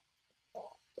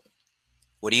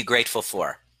 What are you grateful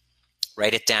for?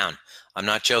 Write it down. I'm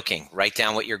not joking. Write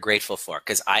down what you're grateful for,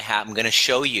 because I'm going to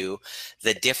show you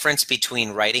the difference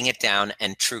between writing it down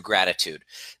and true gratitude.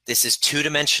 This is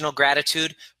 2-dimensional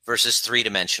gratitude versus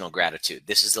 3-dimensional gratitude.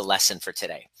 This is the lesson for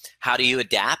today. How do you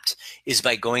adapt? Is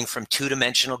by going from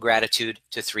 2-dimensional gratitude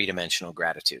to 3-dimensional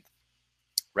gratitude.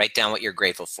 Write down what you're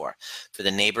grateful for. For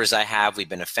the neighbors I have, we've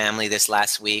been a family this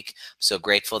last week. I'm so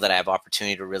grateful that I have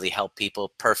opportunity to really help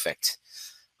people. Perfect.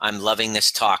 I'm loving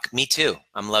this talk. Me too.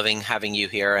 I'm loving having you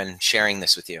here and sharing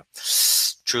this with you.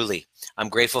 Truly. I'm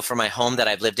grateful for my home that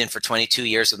I've lived in for 22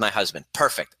 years with my husband.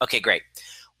 Perfect. Okay, great.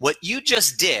 What you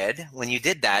just did when you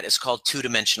did that is called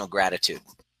 2-dimensional gratitude.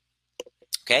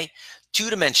 Okay?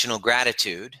 2-dimensional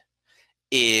gratitude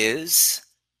is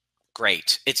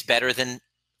great. It's better than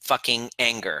fucking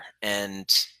anger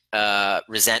and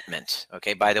resentment.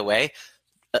 Okay, by the way,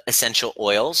 essential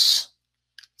oils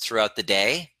throughout the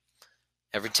day.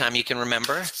 Every time you can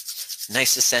remember,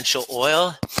 nice essential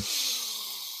oil.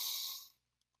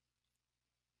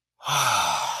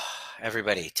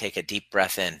 Everybody take a deep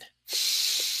breath in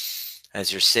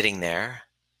as you're sitting there.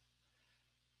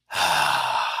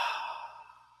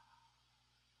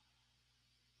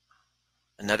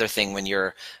 Another thing when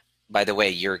you're, by the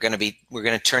way, we're going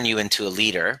to turn you into a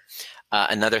leader.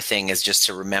 Another thing is just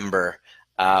to remember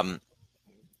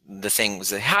the thing was,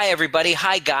 hi everybody,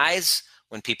 hi guys.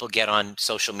 When people get on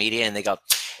social media and they go,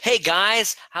 hey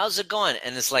guys, how's it going?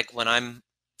 And it's like when I'm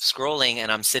scrolling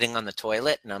and I'm sitting on the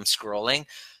toilet and I'm scrolling,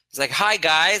 it's like, hi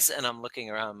guys, and I'm looking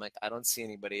around, I'm like, I don't see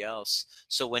anybody else.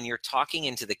 So when you're talking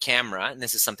into the camera, and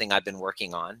this is something I've been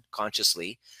working on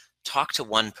consciously, talk to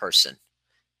one person. It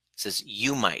says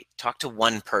you might talk to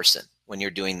one person when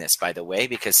you're doing this, by the way,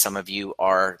 because some of you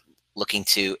are looking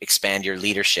to expand your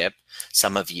leadership.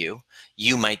 Some of you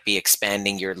might be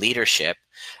expanding your leadership.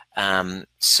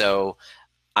 So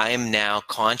I'm now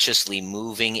consciously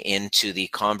moving into the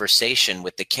conversation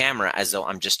with the camera as though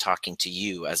I'm just talking to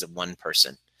you as a one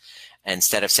person.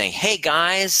 Instead of saying, hey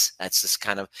guys, that's just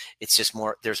kind of, it's just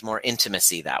more, there's more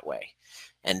intimacy that way.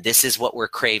 And this is what we're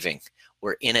craving.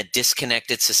 We're in a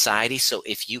disconnected society. So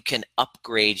if you can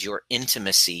upgrade your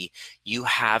intimacy, you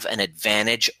have an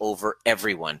advantage over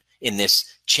everyone in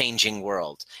this changing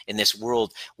world, in this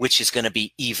world, which is going to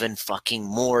be even fucking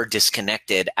more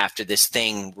disconnected after this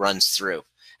thing runs through.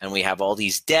 And we have all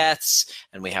these deaths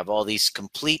and we have all these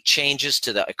complete changes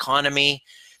to the economy.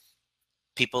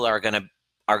 People are going to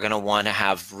want to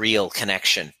have real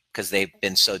connection because they've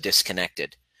been so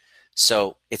disconnected.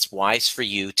 So it's wise for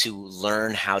you to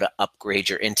learn how to upgrade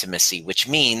your intimacy, which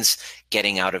means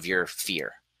getting out of your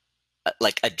fear,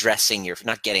 like addressing your,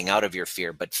 not getting out of your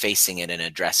fear, but facing it and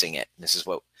addressing it. This is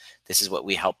what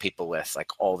we help people with,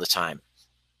 like, all the time.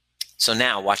 So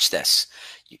now watch this.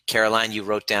 Caroline, you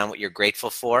wrote down what you're grateful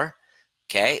for.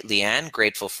 Okay, Leanne,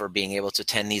 grateful for being able to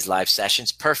attend these live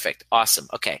sessions. Perfect, awesome.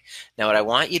 Okay, now what I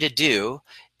want you to do,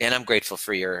 and I'm grateful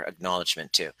for your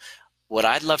acknowledgement too. What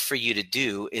I'd love for you to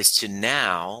do is to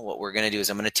now, what we're going to do is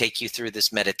I'm going to take you through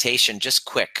this meditation just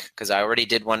quick, because I already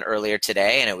did one earlier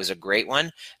today and it was a great one,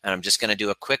 and I'm just going to do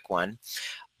a quick one.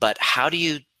 But how do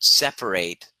you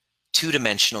separate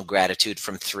two-dimensional gratitude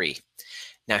from three?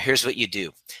 Now here's what you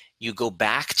do. You go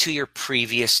back to your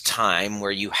previous time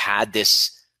where you had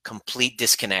this complete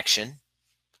disconnection,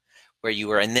 where you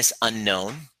were in this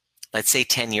unknown, let's say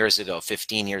 10 years ago,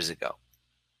 15 years ago,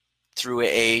 through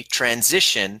a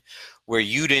transition where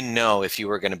you didn't know if you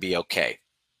were going to be okay.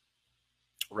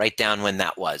 Write down when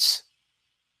that was.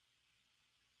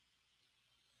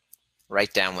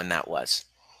 Write down when that was.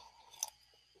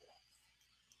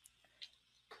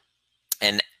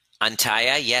 And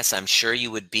Antaya, yes, I'm sure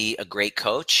you would be a great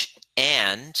coach,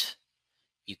 and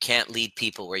you can't lead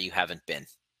people where you haven't been.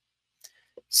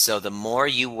 So the more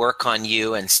you work on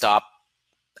you and stop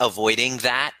avoiding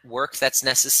that work that's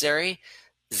necessary,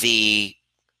 the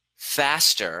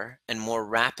faster and more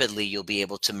rapidly you'll be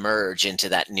able to merge into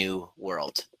that new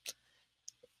world.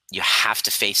 You have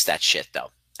to face that shit,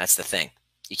 though. That's the thing.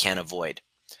 You can't avoid.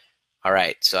 All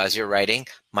right, so as you're writing,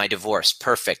 my divorce,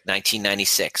 perfect,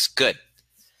 1996, good.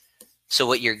 So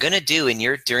what you're going to do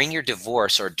during your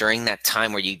divorce, or during that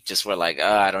time where you just were like,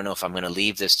 I don't know if I'm going to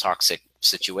leave this toxic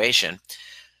situation,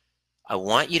 I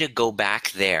want you to go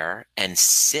back there and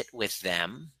sit with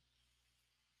them,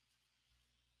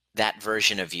 that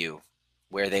version of you,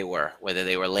 where they were, whether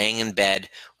they were laying in bed,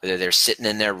 whether they're sitting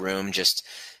in their room, just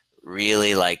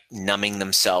really like numbing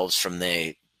themselves from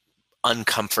the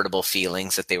uncomfortable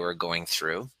feelings that they were going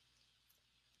through.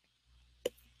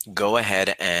 Go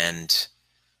ahead and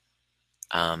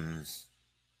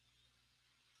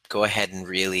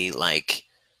really like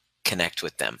connect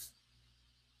with them.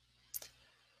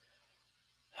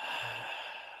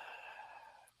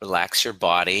 Relax your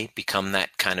body, become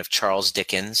that kind of Charles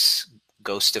Dickens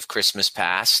ghost of Christmas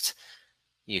past.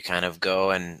 You kind of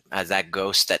go, and as that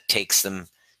ghost that takes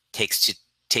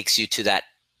you to that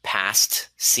past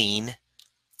scene.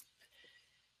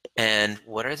 And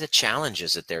what are the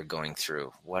challenges that they're going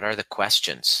through? What are the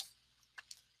questions?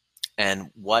 And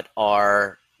what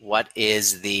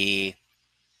is the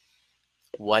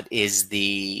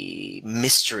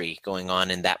mystery going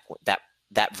on in that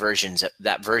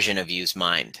version of you's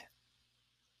mind?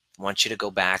 I want you to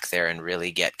go back there and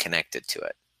really get connected to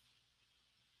it.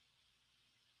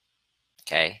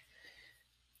 Okay?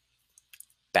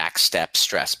 Back step,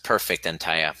 stress. Perfect,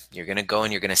 Antaya. You're going to go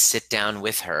and you're going to sit down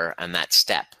with her on that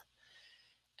step.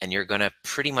 And you're going to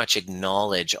pretty much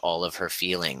acknowledge all of her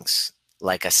feelings,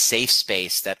 like a safe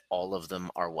space that all of them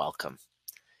are welcome.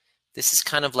 This is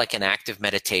kind of like an active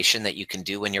meditation that you can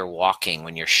do when you're walking,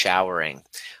 when you're showering.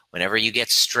 Whenever you get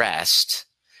stressed,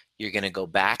 you're going to go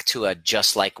back to a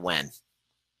just like when.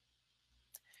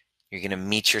 You're going to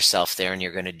meet yourself there and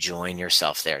you're going to join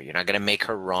yourself there. You're not going to make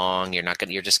her wrong.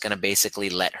 You're just going to basically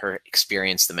let her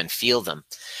experience them and feel them.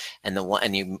 And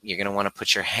you're going to want to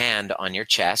put your hand on your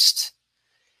chest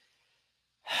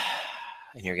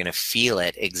and you're going to feel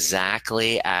it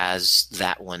exactly as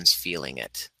that one's feeling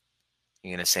it.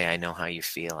 You're going to say, I know how you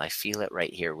feel. I feel it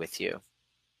right here with you.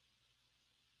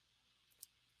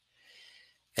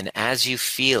 And as you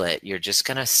feel it, you're just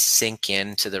going to sink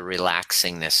into the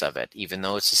relaxingness of it. Even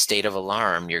though it's a state of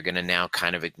alarm, you're going to now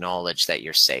kind of acknowledge that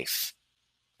you're safe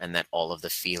and that all of the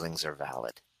feelings are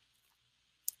valid.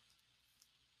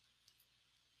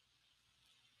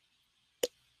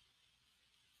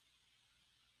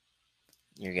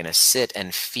 You're going to sit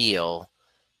and feel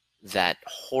that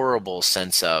horrible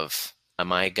sense of,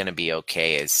 am I going to be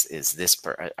okay?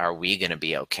 Are we going to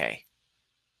be okay?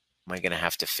 Am I going to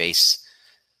have to face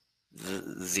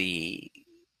the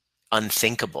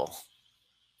unthinkable,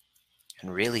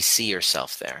 and really see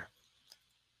yourself there?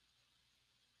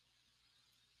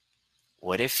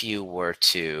 What if you were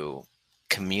to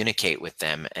communicate with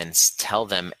them and tell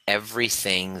them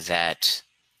everything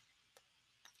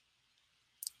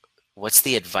what's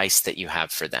the advice that you have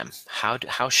for them?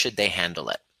 How should they handle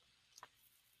it?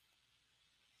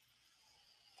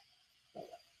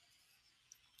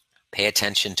 Pay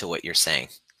attention to what you're saying.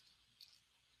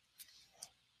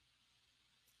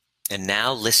 And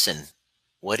now listen.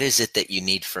 What is it that you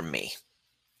need from me?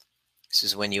 This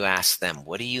is when you ask them,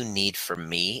 what do you need from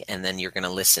me? And then you're going to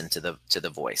listen to the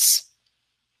voice.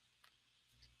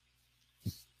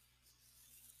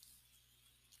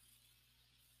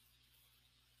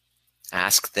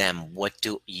 Ask them, what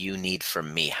do you need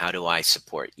from me? How do I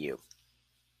support you?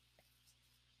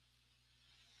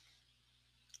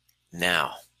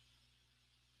 Now,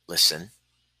 listen.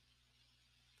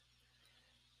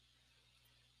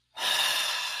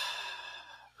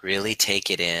 Really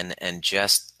take it in and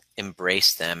just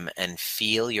embrace them and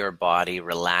feel your body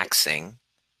relaxing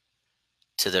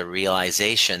to the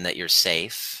realization that you're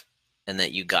safe and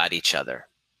that you got each other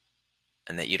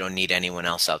and that you don't need anyone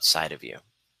else outside of you,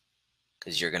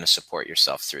 because you're going to support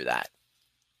yourself through that.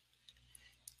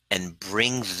 And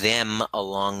bring them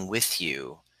along with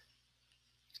you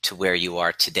to where you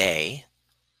are today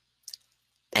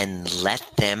and let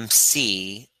them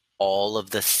see all of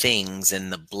the things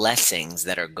and the blessings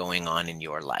that are going on in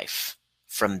your life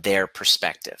from their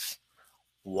perspective.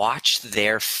 Watch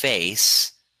their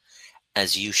face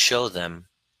as you show them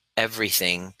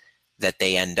everything that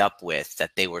they end up with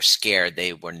that they were scared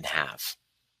they wouldn't have.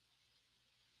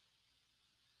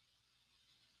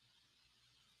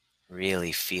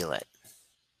 Really feel it.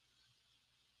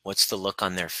 What's the look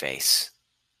on their face?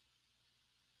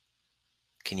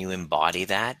 Can you embody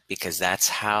that? Because that's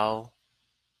how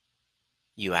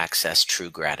you access true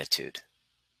gratitude.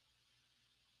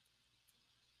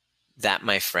 That,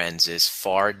 my friends, is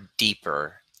far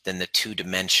deeper than the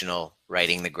two-dimensional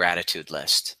writing the gratitude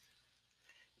list.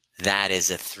 That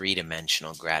is a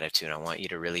three-dimensional gratitude. I want you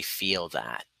to really feel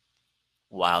that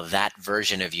while that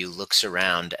version of you looks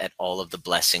around at all of the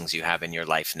blessings you have in your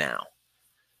life now,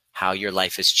 how your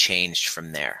life has changed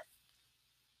from there.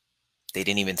 They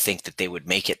didn't even think that they would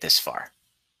make it this far.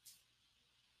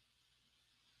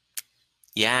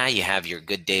 Yeah, you have your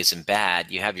good days and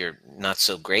bad. You have your not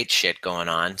so great shit going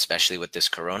on, especially with this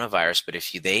coronavirus. But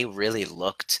if they really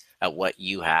looked at what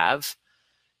you have,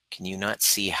 can you not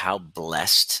see how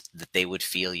blessed that they would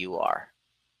feel you are?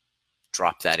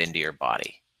 Drop that into your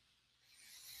body.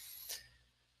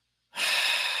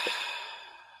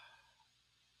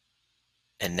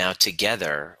 And now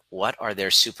together, what are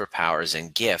their superpowers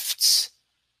and gifts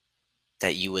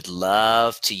that you would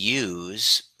love to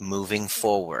use moving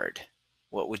forward?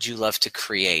 What would you love to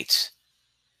create?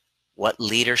 What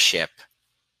leadership,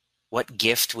 what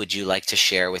gift would you like to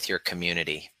share with your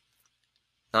community?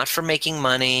 Not for making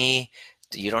money.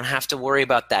 You don't have to worry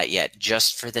about that yet,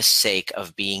 just for the sake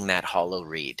of being that hollow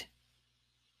reed.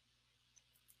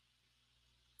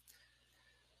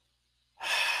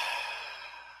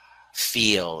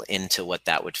 Feel into what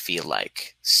that would feel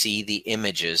like. See the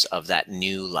images of that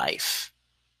new life,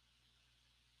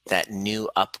 that new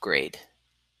upgrade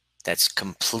that's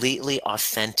completely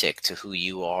authentic to who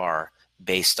you are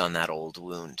based on that old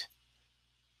wound.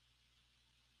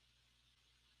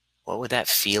 What would that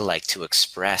feel like to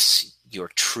express your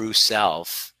true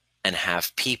self and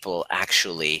have people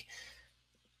actually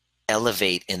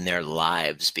elevate in their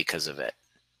lives because of it?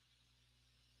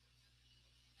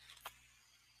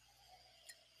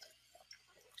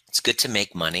 It's good to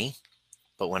make money,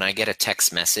 but when I get a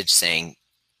text message saying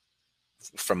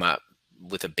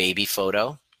with a baby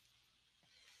photo,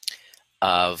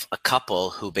 of a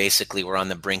couple who basically were on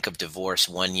the brink of divorce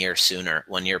 1 year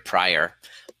prior,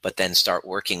 but then start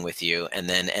working with you and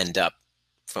then end up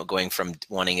going from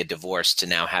wanting a divorce to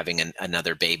now having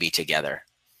another baby together.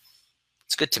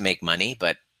 It's good to make money,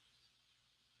 but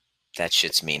that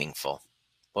shit's meaningful.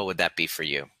 What would that be for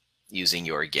you using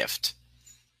your gift?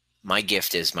 My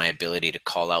gift is my ability to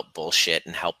call out bullshit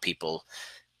and help people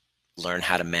learn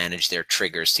how to manage their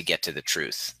triggers to get to the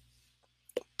truth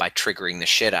by triggering the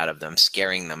shit out of them,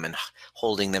 scaring them, and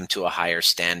holding them to a higher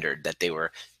standard that they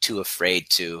were too afraid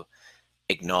to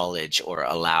acknowledge or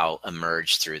allow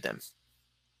emerge through them.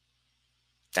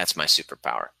 That's my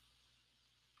superpower.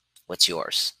 What's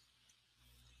yours?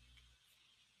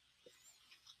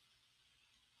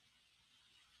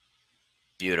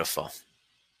 Beautiful.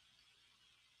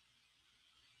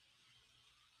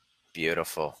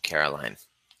 Beautiful, Caroline.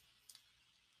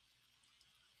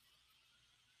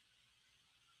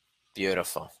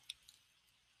 Beautiful.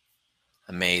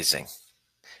 Amazing.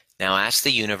 Now ask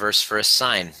the universe for a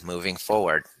sign moving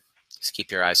forward. Just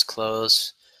keep your eyes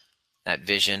closed. That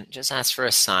vision, just ask for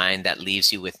a sign that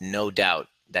leaves you with no doubt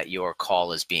that your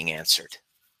call is being answered.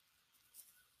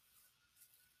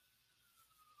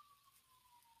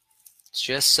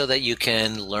 Just so that you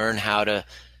can learn how to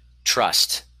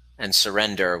trust and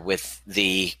surrender with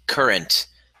the current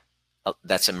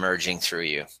that's emerging through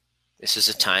you. This is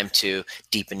a time to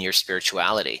deepen your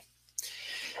spirituality.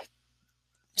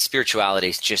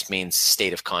 Spirituality just means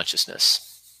state of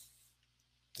consciousness.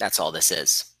 That's all this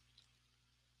is.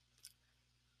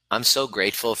 I'm so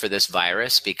grateful for this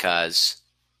virus because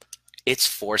it's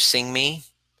forcing me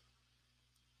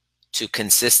to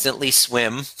consistently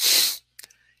swim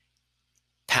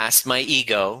past my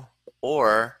ego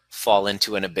or fall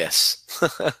into an abyss.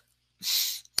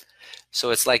 So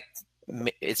it's like,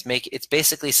 it's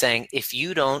basically saying, if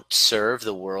you don't serve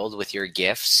the world with your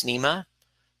gifts, Nima,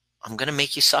 I'm going to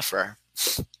make you suffer.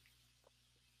 It's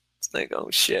like,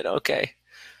 oh shit, okay.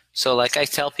 So like I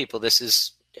tell people, this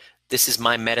is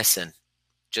my medicine,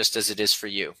 just as it is for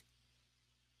you.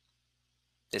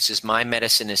 This is my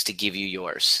medicine, is to give you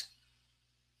yours.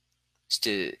 It's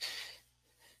to,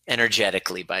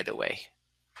 energetically, by the way,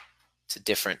 it's a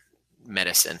different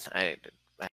medicine. I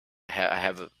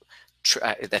have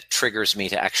that triggers me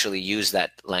to actually use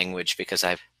that language because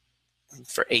I've,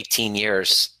 for 18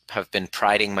 years, have been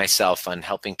priding myself on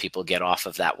helping people get off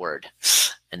of that word.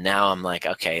 And now I'm like,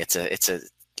 okay, it's a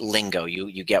lingo.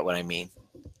 You get what I mean.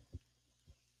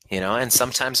 You know, and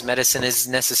sometimes medicine is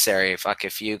necessary.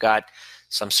 If you got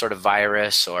some sort of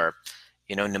virus or,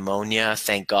 you know, pneumonia,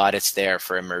 thank God it's there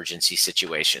for emergency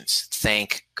situations.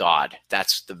 Thank God.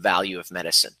 That's the value of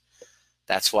medicine.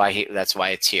 That's why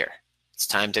it's here. It's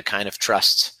time to kind of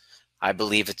trust. I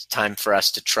believe it's time for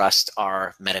us to trust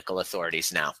our medical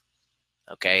authorities now.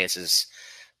 Okay, this is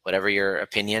whatever your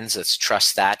opinions, let's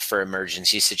trust that for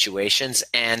emergency situations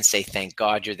and say, thank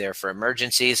God you're there for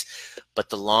emergencies. But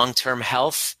the long-term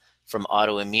health from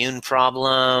autoimmune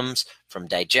problems, from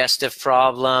digestive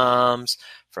problems,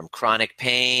 from chronic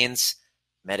pains,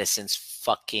 medicine's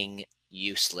fucking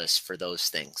useless for those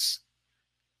things.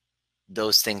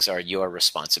 Those things are your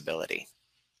responsibility.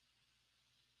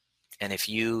 And if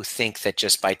you think that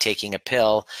just by taking a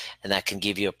pill and that can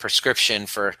give you a prescription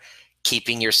for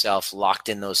keeping yourself locked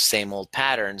in those same old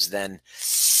patterns, then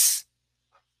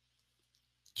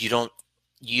you don't,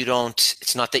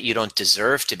 it's not that you don't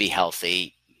deserve to be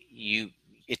healthy.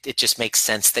 It just makes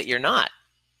sense that you're not.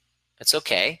 It's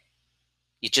okay.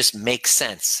 It just makes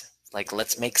sense. Like,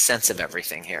 let's make sense of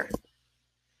everything here.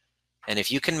 And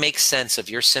if you can make sense of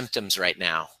your symptoms right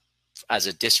now as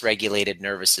a dysregulated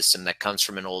nervous system that comes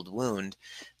from an old wound,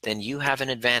 then you have an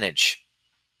advantage.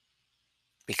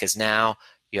 Because now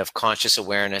you have conscious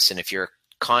awareness, and if you're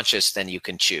conscious, then you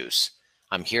can choose.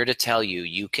 I'm here to tell you,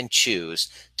 you can choose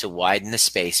to widen the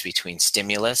space between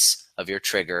stimulus of your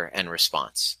trigger and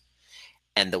response.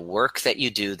 And the work that you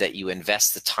do, that you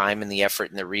invest the time and the effort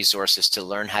and the resources to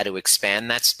learn how to expand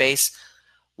that space,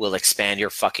 will expand your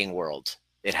fucking world.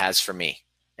 It has for me.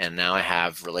 And now I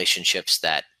have relationships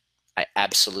that I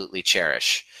absolutely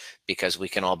cherish because we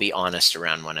can all be honest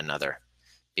around one another,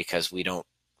 because we don't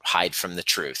hide from the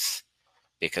truth,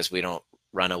 because we don't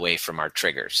run away from our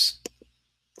triggers.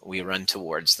 We run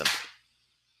towards them.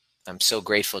 I'm so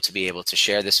grateful to be able to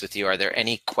share this with you. Are there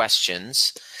any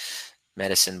questions?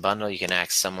 Medicine bundle, you can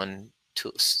ask someone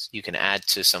to, you can add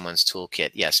to someone's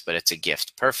toolkit. Yes, but it's a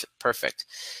gift. Perfect.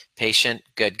 Patient,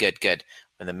 good.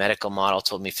 When the medical model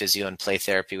told me physio and play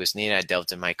therapy was needed, I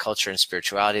delved in my culture and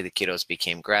spirituality. The kiddos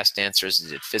became grass dancers.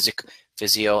 They did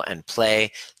physio and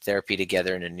play therapy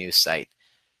together in a new site.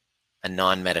 A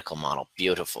non-medical model.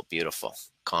 Beautiful, beautiful.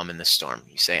 Calm in the storm.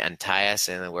 You say Antaias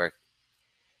in the word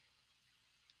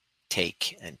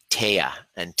take, and Teia.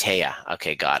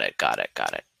 Okay, got it.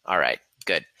 All right,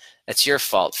 good. It's your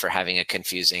fault for having a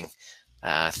confusing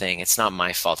thing. It's not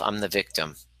my fault. I'm the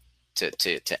victim to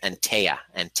Antea.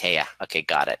 Okay,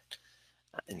 got it.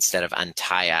 Instead of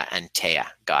Antaya, Antea.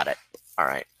 Got it. All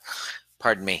right.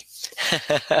 Pardon me.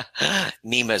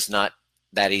 Nima's not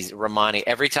that easy. Ramani.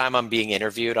 Every time I'm being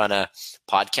interviewed on a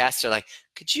podcast, they're like,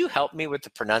 could you help me with the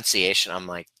pronunciation? I'm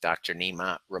like, Dr.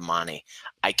 Nima Ramani.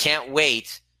 I can't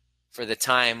wait for the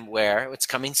time where it's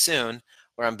coming soon,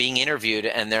 where I'm being interviewed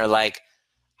and they're like,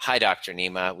 hi, Dr.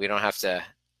 Nima. We don't have to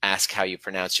ask how you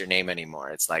pronounce your name anymore.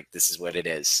 It's like, this is what it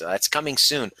is. So that's coming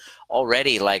soon.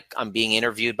 Already, like, I'm being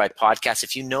interviewed by podcasts.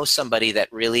 If you know somebody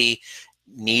that really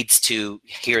needs to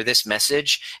hear this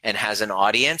message and has an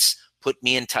audience, put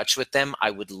me in touch with them. I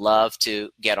would love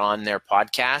to get on their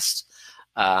podcast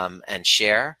and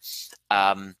share.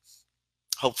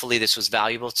 Hopefully this was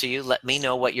valuable to you. Let me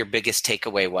know what your biggest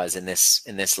takeaway was in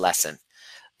this lesson.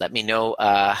 Let me know.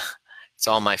 It's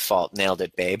all my fault. Nailed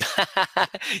it, babe.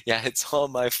 Yeah, it's all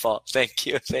my fault. Thank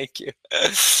you.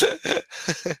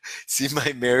 See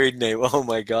my married name. Oh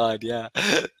my God. Yeah,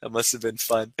 that must have been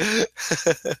fun.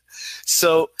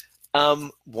 So,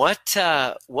 what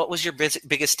was your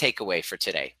biggest takeaway for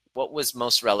today? What was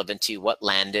most relevant to you? What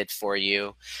landed for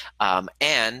you?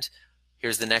 And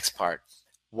here's the next part.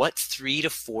 What 3 to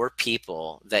 4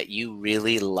 people that you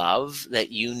really love,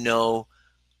 that you know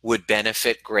would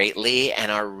benefit greatly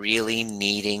and are really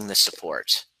needing the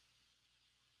support?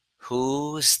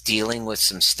 Who's dealing with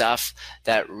some stuff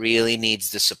that really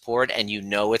needs the support and you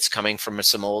know it's coming from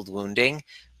some old wounding?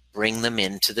 Bring them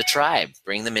into the tribe,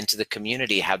 bring them into the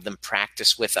community, have them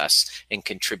practice with us and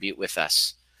contribute with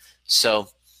us. So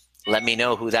let me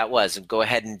know who that was, and go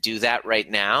ahead and do that right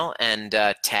now and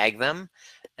tag them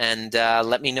and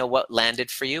let me know what landed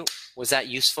for you. Was that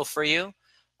useful for you?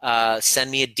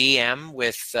 Send me a DM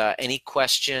with any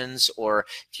questions, or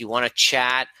if you want to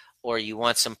chat or you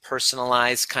want some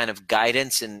personalized kind of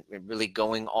guidance and really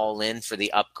going all in for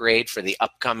the upgrade for the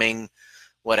upcoming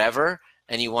whatever,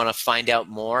 and you want to find out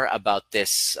more about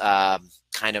this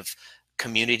kind of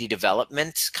community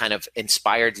development, kind of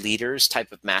inspired leaders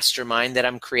type of mastermind that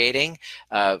I'm creating,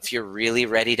 if you're really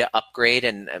ready to upgrade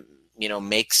and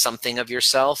make something of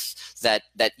yourself that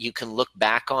you can look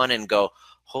back on and go,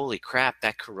 holy crap,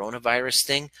 that coronavirus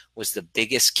thing was the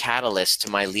biggest catalyst to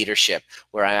my leadership,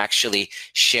 where I'm actually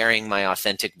sharing my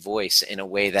authentic voice in a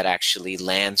way that actually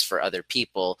lands for other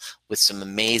people with some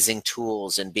amazing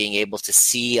tools, and being able to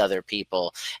see other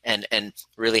people and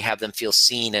really have them feel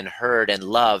seen and heard and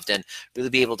loved, and really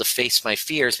be able to face my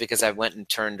fears, because I went and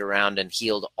turned around and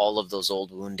healed all of those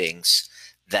old woundings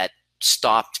that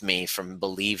stopped me from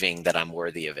believing that I'm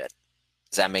worthy of it.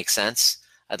 Does that make sense?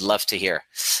 I'd love to hear.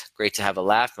 Great to have a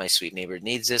laugh. My sweet neighbor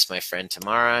needs this. My friend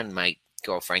Tamara and my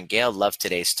girlfriend Gail love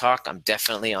today's talk. I'm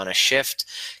definitely on a shift.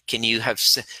 Can you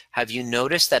have you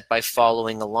noticed that by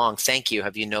following along? Thank you.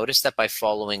 Have you noticed that by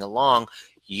following along,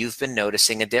 you've been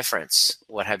noticing a difference?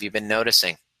 What have you been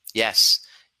noticing? Yes,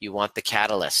 you want the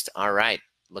catalyst. All right.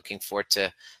 Looking forward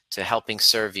to helping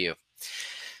serve you.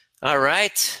 All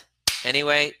right.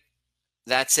 Anyway,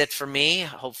 that's it for me.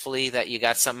 Hopefully that you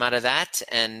got something out of that,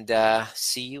 and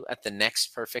see you at the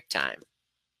next perfect time.